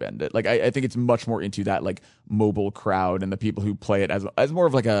basically abandoned it. Like, I think it's much more into that like mobile crowd and the people who play it as more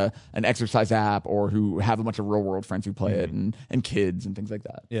of like an exercise app, or who have a bunch of real world friends who play it, and kids and things like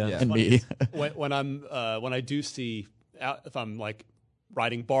that. Yeah. And me. when I do see if I'm like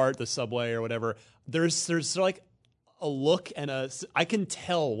riding BART, the subway or whatever, there's like a look and I can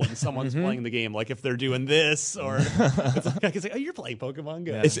tell when someone's playing the game, like if they're doing this or it's like, I can say, oh, you're playing Pokemon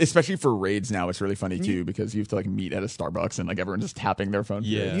Go. Especially for raids now, it's really funny too, because you have to like meet at a Starbucks and like everyone's just tapping their phone.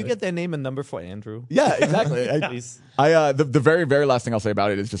 Yeah. Can you get their name and number for Andrew? Yeah, exactly. The very, very last thing I'll say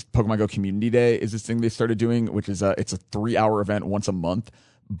about it is just Pokemon Go Community Day is this thing they started doing, which is it's a 3-hour event once a month.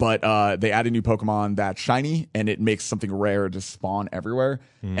 But they add a new Pokemon that's shiny, and it makes something rare to spawn everywhere.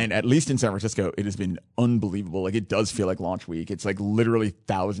 And at least in San Francisco, it has been unbelievable. Like, it does feel like launch week. It's like literally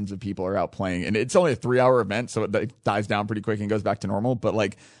thousands of people are out playing. And it's only a 3-hour event, so it dies down pretty quick and goes back to normal. But,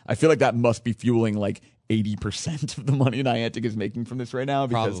 like, I feel like that must be fueling, like, 80% of the money Niantic is making from this right now,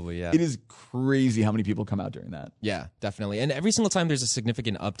 because Probably, yeah. it is crazy how many people come out during that. Yeah, definitely. And every single time there's a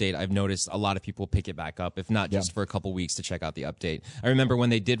significant update, I've noticed a lot of people pick it back up, if not just for a couple weeks to check out the update. I remember when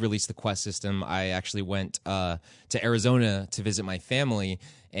they did release the Quest system, I actually went to Arizona to visit my family,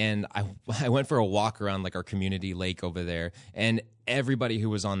 and I went for a walk around like our community lake over there, and everybody who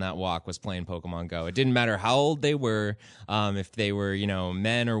was on that walk was playing Pokemon Go. It didn't matter how old they were, if they were,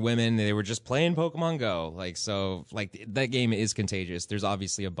 men or women, they were just playing Pokemon Go. Like, so like that game is contagious. There's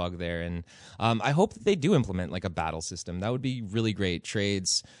obviously a bug there, and I hope that they do implement like a battle system. That would be really great.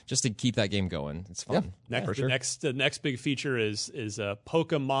 Trades, just to keep that game going. It's fun. The next big feature is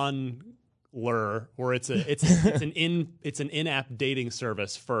Pokemon Lure, where it's an in-app dating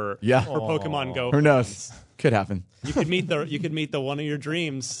service for Pokemon Go. Who knows? Could happen. You could meet the one of your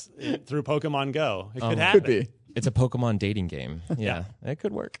dreams through Pokemon Go. It could happen. Could be. It's a Pokemon dating game. Yeah, it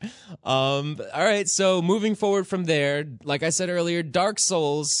could work. All right, so moving forward from there, like I said earlier, Dark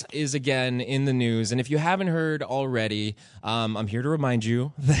Souls is again in the news. And if you haven't heard already, I'm here to remind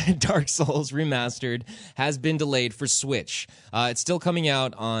you that Dark Souls Remastered has been delayed for Switch. It's still coming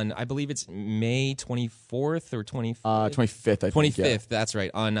out on, I believe it's May 24th or 25th? 25th, I think. 25th, yeah. that's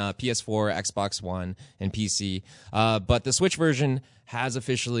right, on PS4, Xbox One, and PC. But the Switch version has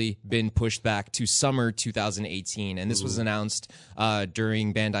officially been pushed back to summer 2018, and this was announced through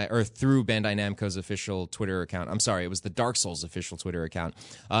Bandai Namco's official Twitter account. I'm sorry, it was the Dark Souls official Twitter account.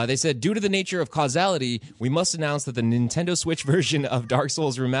 They said, due to the nature of causality, we must announce that the Nintendo Switch version of Dark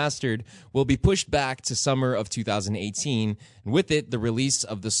Souls Remastered will be pushed back to summer of 2018, and with it, the release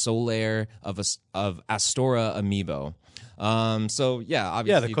of the Solaire of Astora amiibo. So yeah,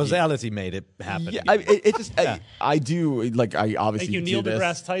 obviously, the causality made it happen. Yeah, I do like. I obviously Thank you, do Neil this.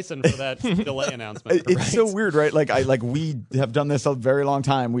 deGrasse Tyson, for that delay announcement. It's so weird, right? Like we have done this a very long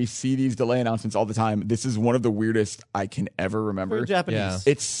time. We see these delay announcements all the time. This is one of the weirdest I can ever remember. For Japanese. Yeah.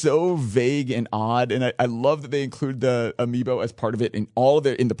 It's so vague and odd, and I love that they include the amiibo as part of it in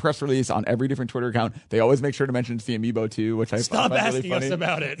in the press release on every different Twitter account. They always make sure to mention it's the amiibo too, which I Stop find asking really funny. us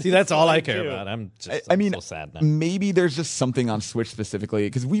about it. See, that's all I Thank care you. about. I'm I'm so sad now. maybe there's just something on Switch specifically,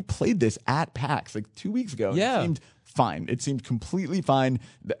 because we played this at PAX like 2 weeks ago. Yeah. It seemed fine. It seemed completely fine.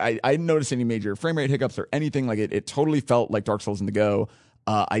 I didn't notice any major frame rate hiccups or anything. Like it totally felt like Dark Souls in the Go.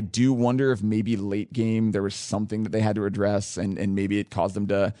 I do wonder if maybe late game there was something that they had to address, and maybe it caused them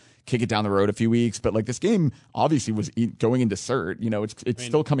to kick it down the road a few weeks. But like this game obviously was going into cert. It's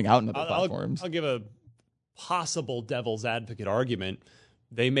still coming out in other platforms. I'll give a possible devil's advocate argument.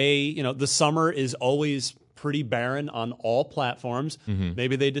 They may, the summer is always pretty barren on all platforms.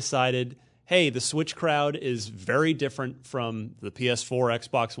 Maybe they decided, hey, the Switch crowd is very different from the PS4,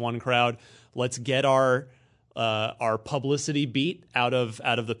 Xbox One crowd. Let's get our publicity beat out of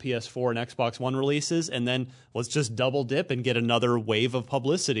the PS4 and Xbox One releases, and then let's just double dip and get another wave of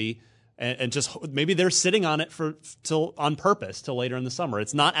publicity. and just maybe they're sitting on it on purpose till later in the summer.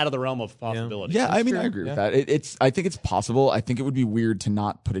 It's not out of the realm of possibility. Yeah, I mean, I agree with that. I think it's possible. I think it would be weird to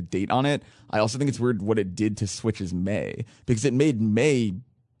not put a date on it. I also think it's weird what it did to Switch's May, because it made May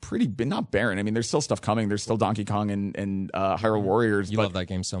not barren. I mean, there's still stuff coming. There's still Donkey Kong and Hyrule Warriors. You love that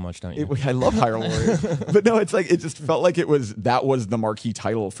game so much, don't you? I love Hyrule Warriors. But no, it's like, it just felt like that was the marquee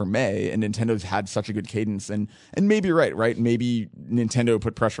title for May, and Nintendo's had such a good cadence. And maybe you're right? Maybe Nintendo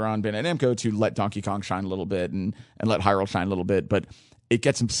put pressure on Bandai Namco to let Donkey Kong shine a little bit and let Hyrule shine a little bit. But it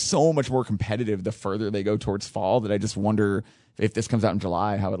gets them so much more competitive the further they go towards fall, that I just wonder if this comes out in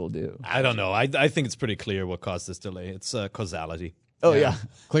July, how it'll do. I don't know. I think it's pretty clear what caused this delay. It's causality. Oh, yeah.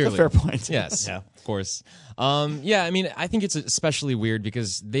 Clearly. A fair point. Yes, Yeah. of course. I mean, I think it's especially weird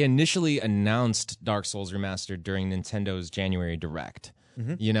because they initially announced Dark Souls Remastered during Nintendo's January Direct.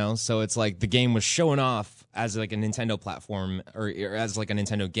 So it's like the game was showing off as like a Nintendo platform or as like a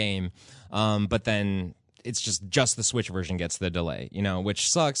Nintendo game, but then it's just the Switch version gets the delay,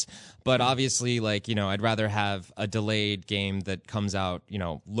 which sucks. But obviously, like, I'd rather have a delayed game that comes out,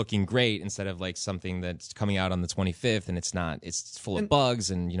 looking great instead of like something that's coming out on the 25th and it's full of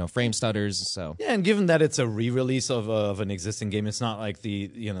bugs and, frame stutters. So Yeah, and given that it's a re-release of an existing game, it's not like the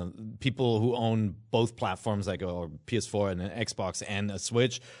people who own both platforms, like or PS4 and an Xbox and a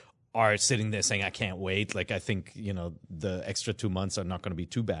Switch, are sitting there saying, I can't wait. Like, I think, the extra 2 months are not going to be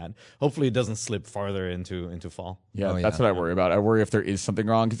too bad. Hopefully it doesn't slip farther into fall. Yeah, that's what I worry about. I worry if there is something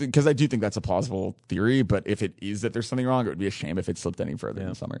wrong, because I do think that's a plausible theory, but if it is that there's something wrong, it would be a shame if it slipped any further in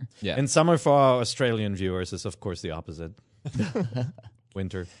the summer. yeah. And summer for our Australian viewers is, of course, the opposite.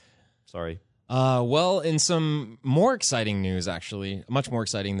 Winter. Sorry. Well, in some more exciting news, actually, much more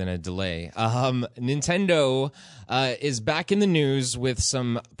exciting than a delay, Nintendo is back in the news with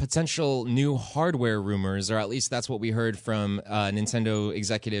some potential new hardware rumors, or at least that's what we heard from Nintendo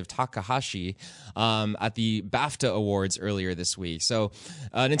executive Takahashi at the BAFTA Awards earlier this week. So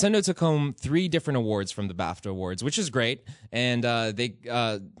Nintendo took home 3 different awards from the BAFTA Awards, which is great. And I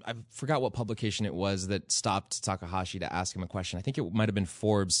forgot what publication it was that stopped Takahashi to ask him a question. I think it might have been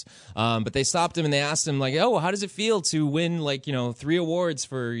Forbes. But they stopped him and they asked him, like, oh, how does it feel to win, like, 3 awards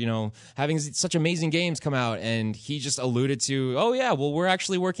for, having such amazing games come out? And he just alluded to, oh, yeah, well, we're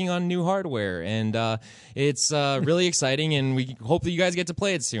actually working on new hardware. And it's really exciting. And we hope that you guys get to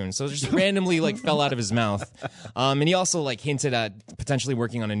play it soon. So it just randomly, like, fell out of his mouth. And he also, like, hinted at potentially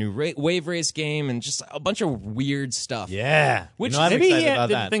working on a new Wave Race game and just a bunch of weird stuff. Yeah. Which I'm Maybe excited he about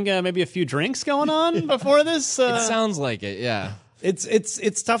didn't that. think maybe a few drinks going on before this. It sounds like it, yeah.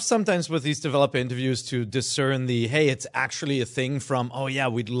 It's tough sometimes with these developer interviews to discern the, hey, it's actually a thing from, oh yeah,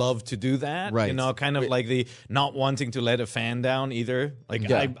 we'd love to do that. Right. Kind of like the not wanting to let a fan down either. Like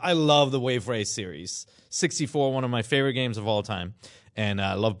Yeah. I love the Wave Race series. 64, one of my favorite games of all time. And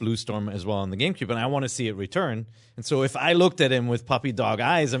I love Blue Storm as well on the GameCube, and I want to see it return. And so if I looked at him with puppy dog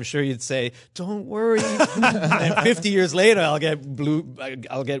eyes, I'm sure you'd say, don't worry. And 50 years later, I'll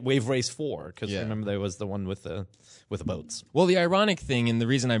get Wave Race 4, because remember there was the one with the boats. Well, the ironic thing, and the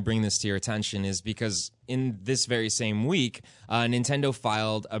reason I bring this to your attention, is because in this very same week, Nintendo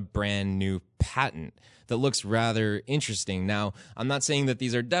filed a brand new patent that looks rather interesting. Now, I'm not saying that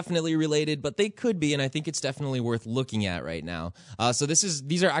these are definitely related, but they could be, and I think it's definitely worth looking at right now. So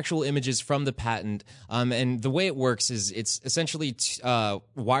these are actual images from the patent, and the way it works is it's essentially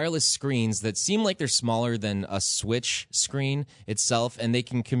wireless screens that seem like they're smaller than a Switch screen itself, and they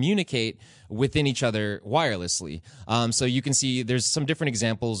can communicate within each other wirelessly. So you can see there's some different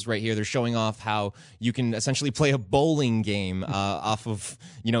examples right here. They're showing off how you can essentially play a bowling game off of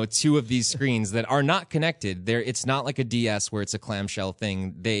 2 of these screens that are not connected. It's not like a DS where it's a clamshell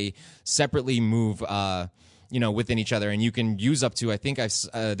thing. They separately move within each other, and you can use up to, I think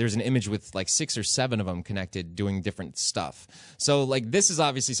there's an image with like 6 or 7 of them connected doing different stuff. So like this is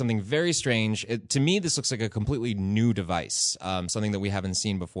obviously something very strange. To me, this looks like a completely new device, something that we haven't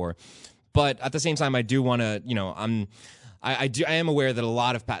seen before. But at the same time, I do want to, I am aware that a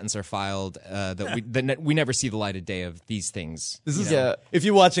lot of patents are filed that we never see the light of day of these things. This is if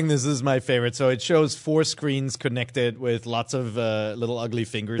you're watching this is my favorite. So it shows 4 screens connected with lots of little ugly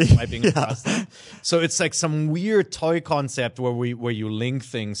fingers swiping across them. So it's like some weird toy concept where you link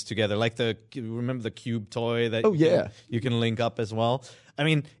things together, like remember the Cube toy that you can link up as well. I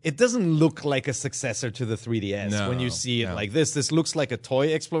mean, it doesn't look like a successor to the 3DS when you see it like this. This looks like a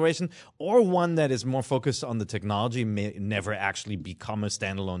toy exploration, or one that is more focused on the technology, may never actually become a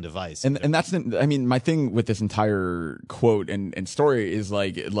standalone device. And that's, I mean, my thing with this entire quote and story is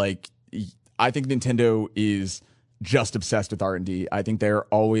like I think Nintendo is just obsessed with R&D. I think they're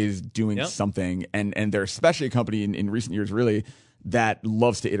always doing something, and they're especially a company in recent years really that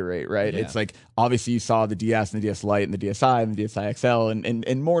loves to iterate, right? It's like, obviously you saw the DS and the DS Lite and the DSi and the DSi XL,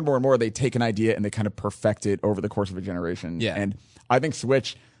 and more and more and more, they take an idea and they kind of perfect it over the course of a generation. Yeah. And I think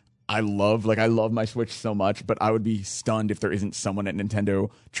Switch, I love my Switch so much, but I would be stunned if there isn't someone at Nintendo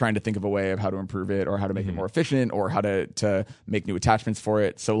trying to think of a way of how to improve it or how to make it more efficient or how to make new attachments for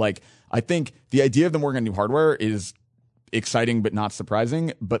it. So like, I think the idea of them working on new hardware is exciting but not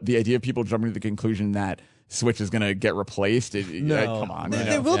surprising, but the idea of people jumping to the conclusion that Switch is going to get replaced, come on.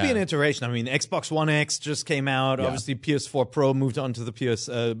 There will be an iteration. I mean, Xbox One X just came out. Obviously, PS4 Pro moved on to the PS.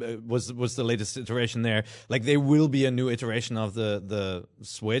 Was the latest iteration there? Like, there will be a new iteration of the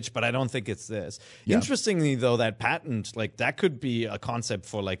Switch, but I don't think it's this. Yeah. Interestingly, though, that patent, like, that could be a concept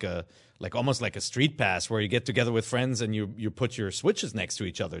for like almost like a street pass where you get together with friends and you put your Switches next to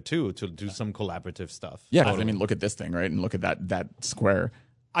each other too to do some collaborative stuff. Yeah, 'cause, I mean, look at this thing, right? And look at that square.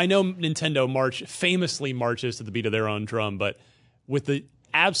 I know Nintendo famously marches to the beat of their own drum, but with the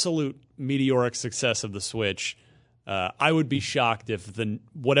absolute meteoric success of the Switch, I would be shocked if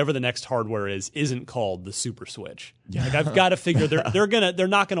whatever the next hardware isn't called the Super Switch. Yeah. Like, I've got to figure they're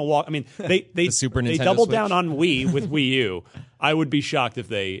not gonna walk. I mean, they Super they Nintendo doubled Switch? down on Wii with Wii U. I would be shocked if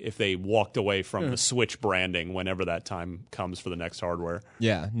they walked away from the Switch branding whenever that time comes for the next hardware.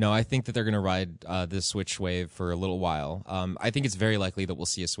 Yeah, no, I think that they're going to ride this Switch wave for a little while. I think it's very likely that we'll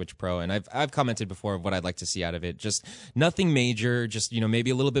see a Switch Pro, and I've commented before of what I'd like to see out of it. Just nothing major, just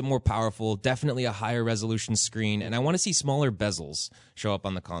maybe a little bit more powerful, definitely a higher resolution screen, and I want to see smaller bezels show up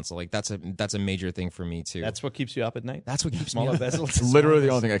on the console. Like that's a major thing for me too. That's what keeps you up at night. That's what keeps me Smaller up. bezels. It's literally the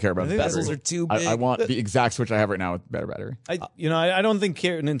only thing I care about. I The think bezels battery. are too big. I want the exact Switch I have right now with better battery. I don't think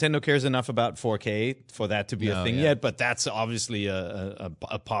Nintendo cares enough about 4K for that to be a thing yet, but that's obviously a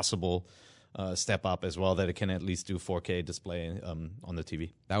possible step up as well, that it can at least do 4K display on the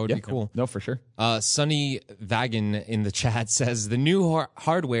TV. That would be cool. No, for sure. Sunny Vagan in the chat says the new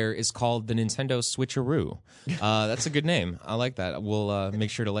hardware is called the Nintendo Switcheroo. That's a good name. I like that. We'll make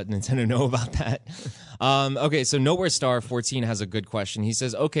sure to let Nintendo know about that. Okay, so Nowhere Star 14 has a good question. He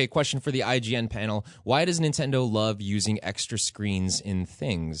says, okay, question for the IGN panel. Why does Nintendo love using extra screens in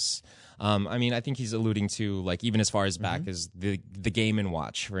things? I mean, I think he's alluding to, like, even as far as back as the Game &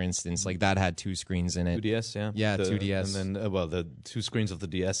 Watch, for instance. Like, that had 2 screens in it. 2DS, yeah. Yeah, 2DS. And then, the 2 screens of the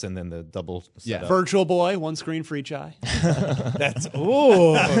DS and then the double setup. Virtual Boy, 1 screen for each eye. That's,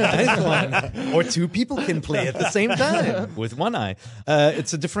 nice one. Or 2 people can play at the same time with 1 eye.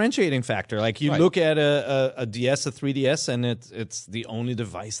 It's a differentiating factor. Like, you look at a DS, a 3DS, and it's the only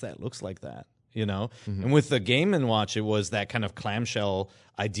device that looks like that. And with the Game & Watch, it was that kind of clamshell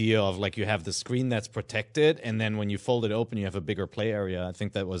idea of, like, you have the screen that's protected, and then when you fold it open, you have a bigger play area. I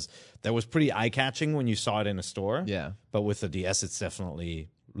think that was pretty eye-catching when you saw it in a store. Yeah. But with the DS, it's definitely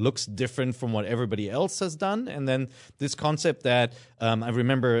looks different from what everybody else has done. And then this concept that I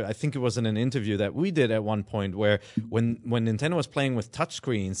remember, I think it was in an interview that we did at one point, where when Nintendo was playing with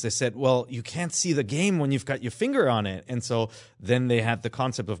touchscreens, they said, well, you can't see the game when you've got your finger on it. And so then they had the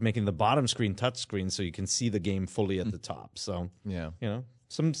concept of making the bottom screen touchscreen so you can see the game fully at the top. So,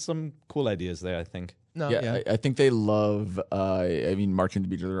 some cool ideas there, I think. No, I think they love, marching to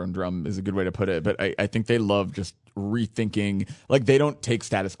beat their own drum is a good way to put it, but I think they love just rethinking, like, they don't take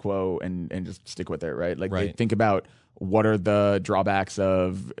status quo and just stick with it, right? Like, they think about what are the drawbacks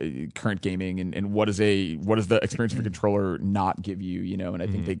of current gaming and what does the experience of a controller not give you, and I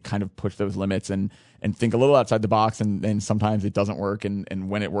think they kind of push those limits and think a little outside the box, and sometimes it doesn't work, and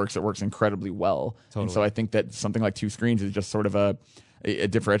when it works incredibly well. Totally. And so I think that something like 2 screens is just sort of a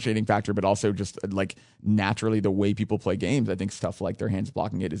differentiating factor, but also just like naturally the way people play games. I think stuff like their hands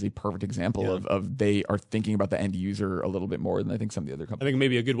blocking it is a perfect example of they are thinking about the end user a little bit more than I think some of the other companies. I think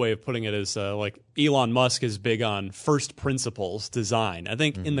maybe a good way of putting it is like Elon Musk is big on first principles design. I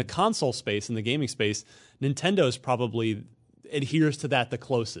think in the console space, in the gaming space, Nintendo's probably adheres to that the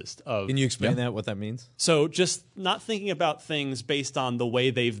closest. Can you explain what that means? So just not thinking about things based on the way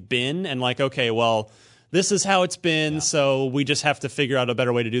they've been and like, okay, well, this is how it's been, so we just have to figure out a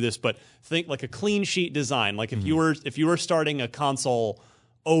better way to do this. But think like a clean sheet design. Like if you were starting a console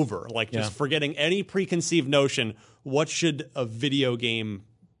over, like just forgetting any preconceived notion, what should a video game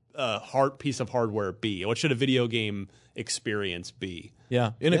piece of hardware be? What should a video game experience be?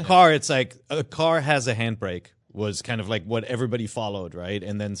 Yeah. In a car, it's like a car has a handbrake was kind of like what everybody followed, right?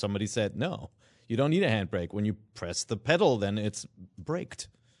 And then somebody said, no, you don't need a handbrake. When you press the pedal, then it's braked.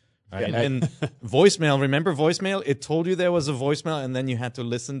 Right? And voicemail, remember voicemail? It told you there was a voicemail and then you had to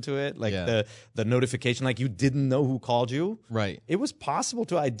listen to it. Like the notification, like you didn't know who called you. Right. It was possible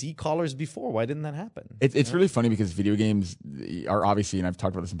to ID callers before. Why didn't that happen? It's really funny because video games are obviously, and I've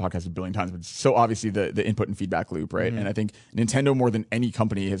talked about this in podcasts a billion times, but so obviously the input and feedback loop, right? And I think Nintendo more than any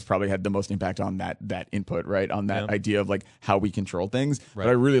company has probably had the most impact on that input, right? On that idea of like how we control things. Right. But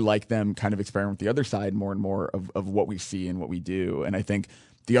I really like them kind of experiment with the other side more and more of what we see and what we do. And I think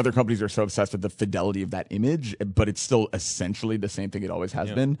the other companies are so obsessed with the fidelity of that image, but it's still essentially the same thing it always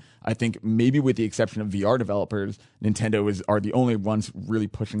has been. I think maybe with the exception of VR developers, Nintendo are the only ones really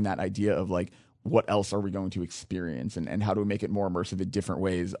pushing that idea of like, what else are we going to experience and how do we make it more immersive in different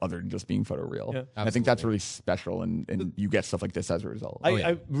ways other than just being photoreal? Yeah, I think that's really special and you get stuff like this as a result.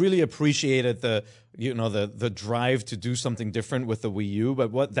 I really appreciated the drive to do something different with the Wii U,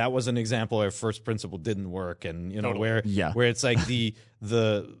 but that was an example where first principle didn't work and where it's like the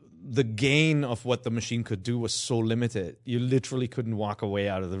gain of what the machine could do was so limited. You literally couldn't walk away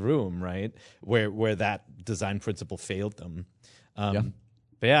out of the room, right? Where that design principle failed them.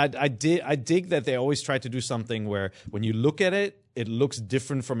 But yeah, I dig that they always try to do something where when you look at it, it looks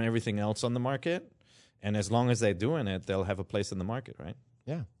different from everything else on the market. And as long as they're doing it, they'll have a place in the market, right?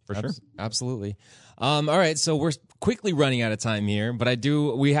 Yeah, for sure. Absolutely. All right, so we're quickly running out of time here, but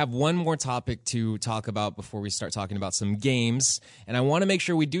we have one more topic to talk about before we start talking about some games. And I want to make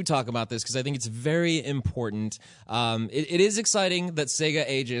sure we do talk about this because I think it's very important. It is exciting that Sega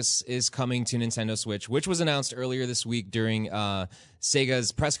Aegis is coming to Nintendo Switch, which was announced earlier this week during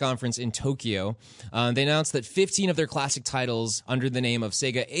Sega's press conference in Tokyo. They announced that 15 of their classic titles under the name of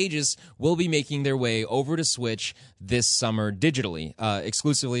Sega Aegis will be making their way over to Switch this summer digitally,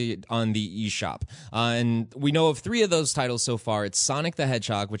 exclusively on the eShop. And we know of 3 of those titles so far. It's Sonic the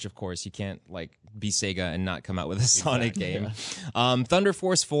Hedgehog, which of course you can't be Sega and not come out with a Sonic game. Thunder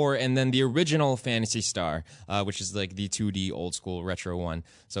Force 4, and then the original Phantasy Star, which is like the 2D old school retro one.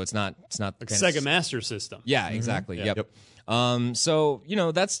 So it's not Sega Master System. Yeah, exactly. Yep. So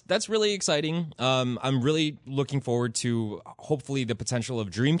that's really exciting. I'm really looking forward to hopefully the potential of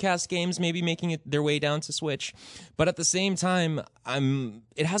Dreamcast games maybe making their way down to Switch, but at the same time,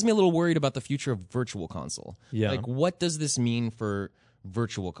 it has me a little worried about the future of Virtual Console. Yeah, like what does this mean for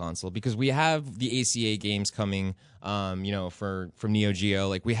Virtual Console? Because we have the ACA games coming, from Neo Geo.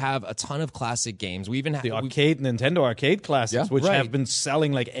 Like we have a ton of classic games. We even have the Nintendo arcade classics, which have been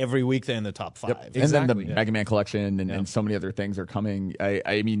selling like every week. They're in the top 5. Yep. Exactly. And then the Mega Man collection and so many other things are coming.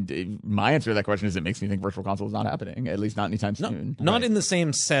 I mean, my answer to that question is it makes me think Virtual Console is not happening, at least not anytime soon. Not in the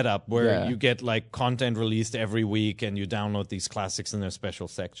same setup where you get like content released every week and you download these classics in their special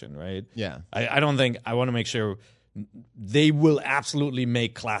section, right? Yeah. I don't think I want to make sure they will absolutely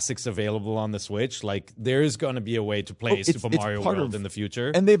make classics available on the Switch. Like there is going to be a way to play Super Mario World in the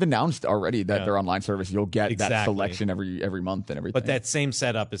future, and they've announced already that their online service you'll get that selection every month and everything. But that same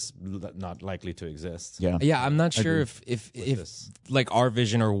setup is not likely to exist. Yeah. I'm not sure if like our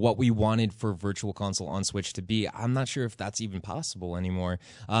vision or what we wanted for Virtual Console on Switch to be. I'm not sure if that's even possible anymore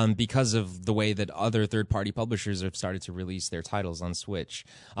because of the way that other third-party publishers have started to release their titles on Switch.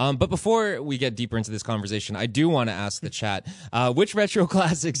 But before we get deeper into this conversation, I do want to ask the chat, which retro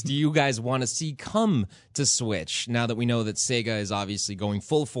classics do you guys want to see come to Switch now that we know that Sega is obviously going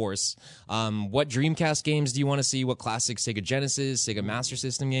full force? What Dreamcast games do you want to see? What classic Sega Genesis, Sega Master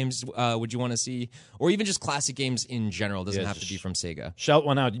System games would you want to see? Or even just classic games in general? Doesn't have to be from Sega. Shout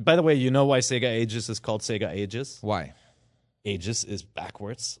one out. By the way, you know why Sega Aegis is called Sega Aegis? Why? Aegis is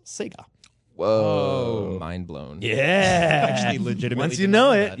backwards Sega. Whoa. Mind blown. Yeah. Actually, legitimately. Once you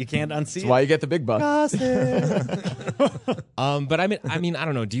know it, you can't unsee it. That's why you get the big bucks. But I mean, I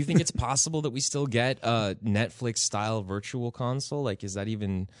don't know. Do you think it's possible that we still get a Netflix-style Virtual Console? Like, is that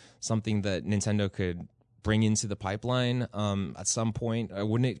even something that Nintendo could bring into the pipeline at some point?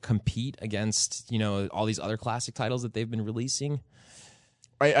 Wouldn't it compete against, all these other classic titles that they've been releasing?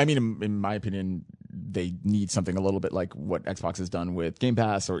 I mean, in my opinion, they need something a little bit like what Xbox has done with Game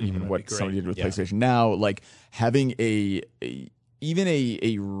Pass, or even what Sony did with PlayStation Now. Like having even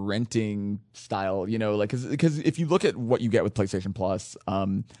a renting style, because if you look at what you get with PlayStation Plus,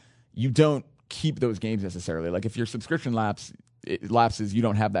 you don't keep those games necessarily. Like if your subscription lapses, you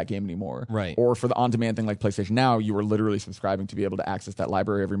don't have that game anymore. Right. Or for the on-demand thing like PlayStation Now, you are literally subscribing to be able to access that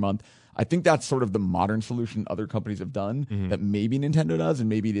library every month. I think that's sort of the modern solution other companies have done that maybe Nintendo does, and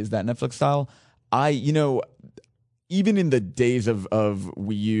maybe it is that Netflix style. Even in the days of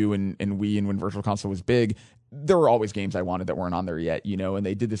Wii U and Wii and when Virtual Console was big, there were always games I wanted that weren't on there yet, and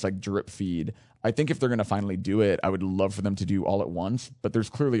they did this like drip feed. I think if they're going to finally do it, I would love for them to do all at once, but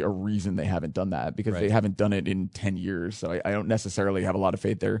there's clearly a reason they haven't done that because they haven't done it in 10 years. So I don't necessarily have a lot of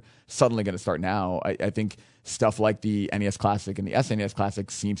faith they're suddenly going to start now. I think stuff like the NES Classic and the SNES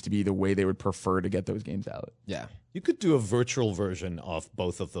Classic seems to be the way they would prefer to get those games out. Yeah. You could do a virtual version of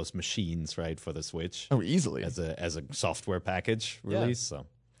both of those machines, right, for the Switch. Oh, easily. As a software package release. So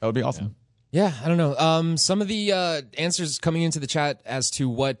That would be awesome. Yeah, I don't know. Some of the answers coming into the chat as to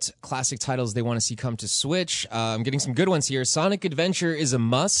what classic titles they want to see come to Switch. I'm getting some good ones here. Sonic Adventure is a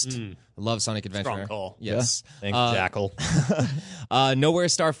must. I love Sonic Adventure. Strong call. Yes. Thanks, Jackal. Nowhere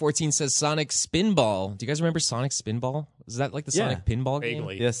Star 14 says Sonic Spinball. Do you guys remember Sonic Spinball? Is that like the Sonic pinball game?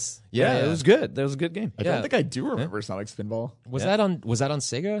 Vaguely. Yes. Yeah. It was good. That was a good game. I don't think I do remember Sonic Spinball. Was that on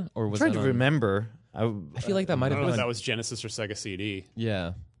Sega or was I'm trying that to on? remember. I feel like that might I have don't know been. if that was Genesis or Sega CD.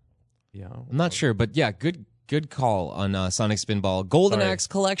 Yeah. Yeah. I'm not sure, but yeah, good call on Sonic Spinball. Golden Sorry. Axe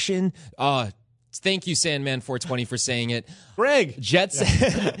Collection. Thank you, Sandman420, for saying it. Greg. Jet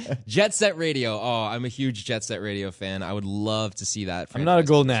Set Radio. Oh, I'm a huge Jet Set Radio fan. I would love to see that. I'm not a franchise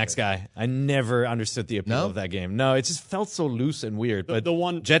Golden come to Axe Switch. guy. I never understood the appeal No? of that game. No, it just felt so loose and weird. But the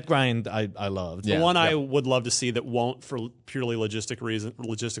one- Jet Grind, I loved. Yeah. The one I would love to see that won't for purely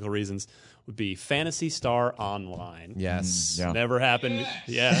logistical reasons would be Phantasy Star Online. Yes. Yeah. Never happened.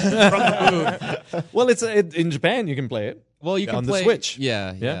 Yeah. From the booth. Well, it's in Japan. You can play it. Well, you can on play the Switch.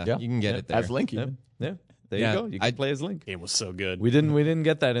 Yeah. Yeah. You can get it there. As Link, Yeah. even. Yeah. There Yeah. you go. You can play as Link. Game was so good. We didn't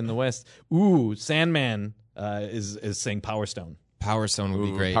get that in the West. Ooh, Sandman is saying Power Stone. Power Stone would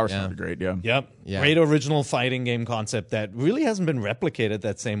be great. Power yeah. Stone would be great, yeah. Yep. Yeah. Great original fighting game concept that really hasn't been replicated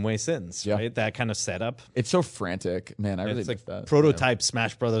that same way since. Yeah. Right? That kind of setup. It's so frantic. Man, I really It's miss like that. prototype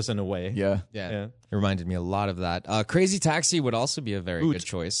Smash Brothers in a way. Yeah. Yeah. Yeah. It reminded me a lot of that. Crazy Taxi would also be a very good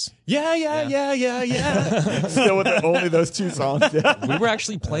choice. Yeah. Still with only those two songs. Yeah. We were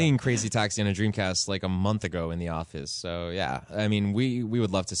actually playing Crazy Taxi on a Dreamcast like a month ago in the office. So yeah, I mean, we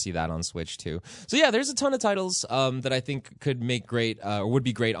would love to see that on Switch too. So yeah, there's a ton of titles that I think could make great or would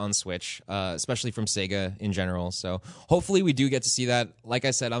be great on Switch, especially from Sega in general. So hopefully we do get to see that. Like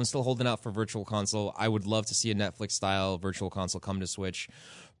I said, I'm still holding out for Virtual Console. I would love to see a Netflix style Virtual Console come to Switch,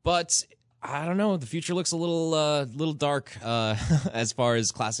 but I don't know. The future looks a little dark as far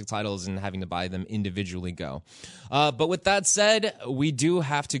as classic titles and having to buy them individually go. But with that said, we do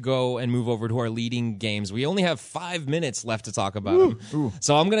have to go and move over to our leading games. We only have 5 minutes left to talk about them.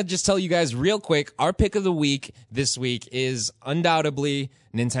 So I'm going to just tell you guys real quick, our pick of the week this week is undoubtedly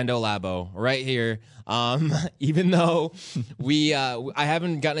Nintendo Labo right here. Even though I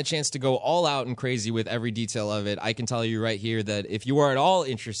haven't gotten a chance to go all out and crazy with every detail of it, I can tell you right here that if you are at all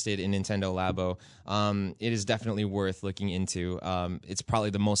interested in Nintendo Labo, it is definitely worth looking into. It's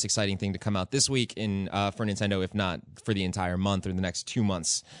probably the most exciting thing to come out this week for Nintendo, if not for the entire month or the next 2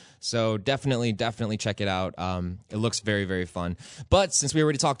 months. So definitely check it out. It looks very, very fun. But since we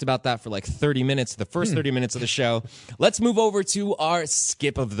already talked about that for like 30 minutes, the first 30 minutes of the show, let's move over to our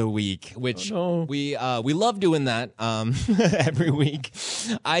skip of the week, which we love doing that every week.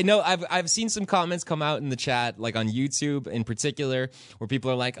 I know I've seen some comments come out in the chat, like on YouTube in particular, where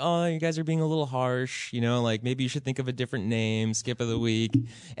people are like, "Oh, you guys are being a little harsh. Like maybe you should think of a different name, skip of the week."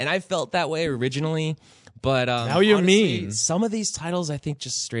 And I felt that way originally. But Now you're honestly, mean. some of these titles I think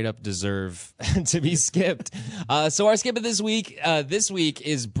just straight up deserve to be skipped. So our skip of this week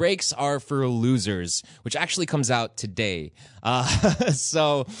is Brakes Are for Losers, which actually comes out today.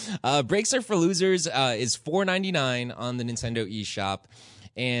 So Brakes Are for Losers is $4.99 on the Nintendo eShop,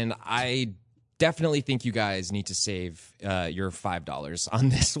 and I definitely think you guys need to save your $5 on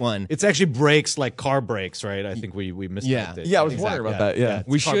this one. It's actually brakes like car brakes, right? I think we mistyped Yeah. it. Yeah, I was wondering about that. Yeah.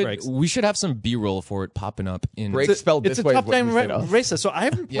 We should have some B-roll for it popping up in Brakes spelled It's this a way. is top what you time said, racer, so I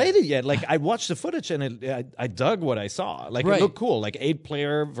haven't played it yet. Like I watched the footage and I dug what I saw. Like Right. it looked cool, like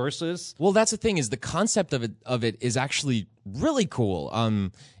 8-player versus. Well, that's the thing is the concept of it is actually really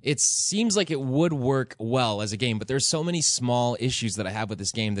cool. It seems like it would work well as a game, but there's so many small issues that I have with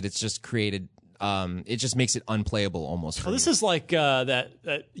this game that it's just created. It just makes it unplayable almost. For Well, this me. is like that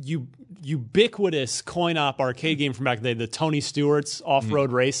ubiquitous coin-op arcade game from back in the day, the Tony Stewart's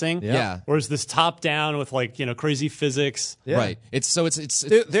off-road racing. Yeah. Whereas this top-down with like crazy physics. Yeah. Right. It's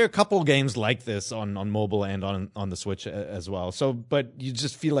There are a couple games like this on mobile and on the Switch as well. So, but you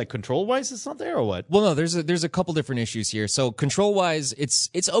just feel like control-wise it's not there or what? Well, no, there's a couple different issues here. So control wise,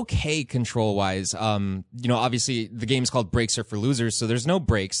 it's okay control wise. Obviously the game's called Brakes Are for Losers, so there's no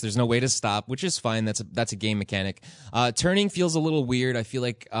brakes, there's no way to stop, which is fine. That's a game mechanic. Turning feels a little weird. I feel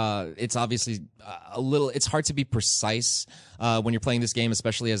like it's obviously it's hard to be precise when you're playing this game,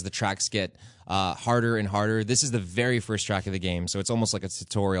 especially as the tracks get harder and harder. This is the very first track of the game, so it's almost like a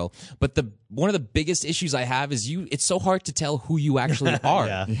tutorial. But one of the biggest issues I have is it's so hard to tell who you actually are.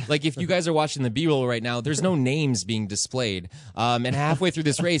 Yeah. Like if you guys are watching the B-roll right now, there's no names being displayed. And halfway through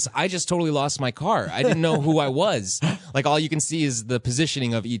this race, I just totally lost my car. I didn't know who I was. Like all you can see is the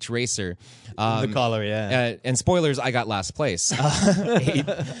positioning of each racer. The collar, yeah. And spoilers, I got last place. 8.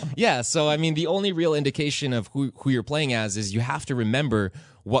 Yeah, so I mean, the only real indication of who you're playing as is you have to remember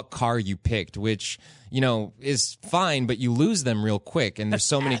what car you picked, which, is fine, but you lose them real quick, and there's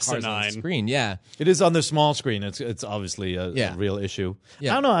so many cars on the asinine. screen. Yeah. It is on the small screen. It's obviously a real issue.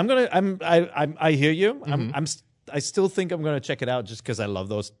 Yeah. I don't know. I hear you. I still think I'm gonna check it out just because I love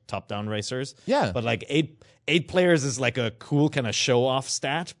those top-down racers. Yeah. But like eight players is like a cool kind of show-off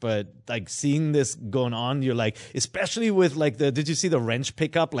stat. But like seeing this going on, you're like, especially with like did you see the wrench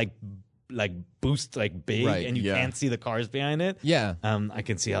pickup like boost like big, Right, and you yeah. can't see the cars behind it? Yeah. I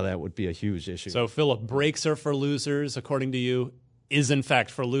can see how that would be a huge issue. So, Philip, brakes are for losers, according to you. Is in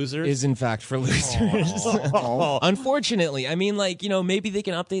fact for losers. Is in fact for losers. Unfortunately, I mean, maybe they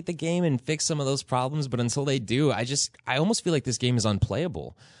can update the game and fix some of those problems, but until they do, I almost feel like this game is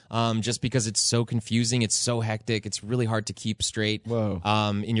unplayable. Just because it's so confusing, it's so hectic, it's really hard to keep straight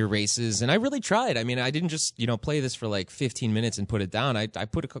in your races. And I really tried. I mean, I didn't just play this for like 15 minutes and put it down. I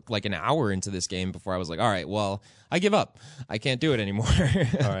put like an hour into this game before I was like, all right, well, I give up. I can't do it anymore.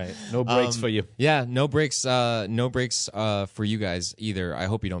 All right, no breaks for you. Yeah, no breaks. No breaks for you guys either. I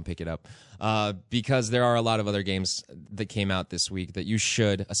hope you don't pick it up because there are a lot of other games that came out this week that you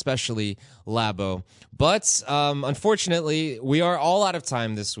should, especially Labo. But unfortunately, we are all out of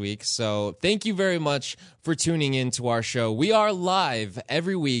time this week. So thank you very much for tuning in to our show. We are live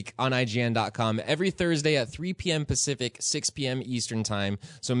every week on IGN.com every Thursday at 3 p.m. Pacific, 6 p.m. Eastern Time.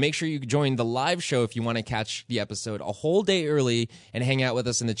 So make sure you join the live show if you want to catch the episode a whole day early and hang out with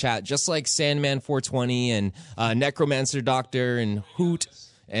us in the chat, just like Sandman 420 and Necromancer Doctor and Hoot.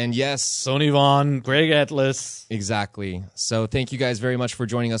 And yes, Sony Vaughn, Greg Atlas. exactly. So thank you guys very much for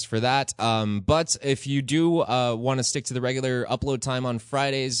joining us for that. But if you do want to stick to the regular upload time on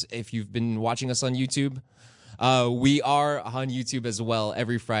Fridays, if you've been watching us on YouTube, we are on YouTube as well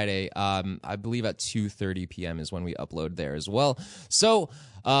every Friday. I believe at 2:30 p.m. is when we upload there as well. So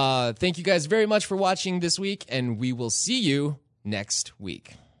thank you guys very much for watching this week, and we will see you next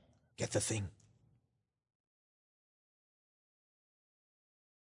week. Get the thing.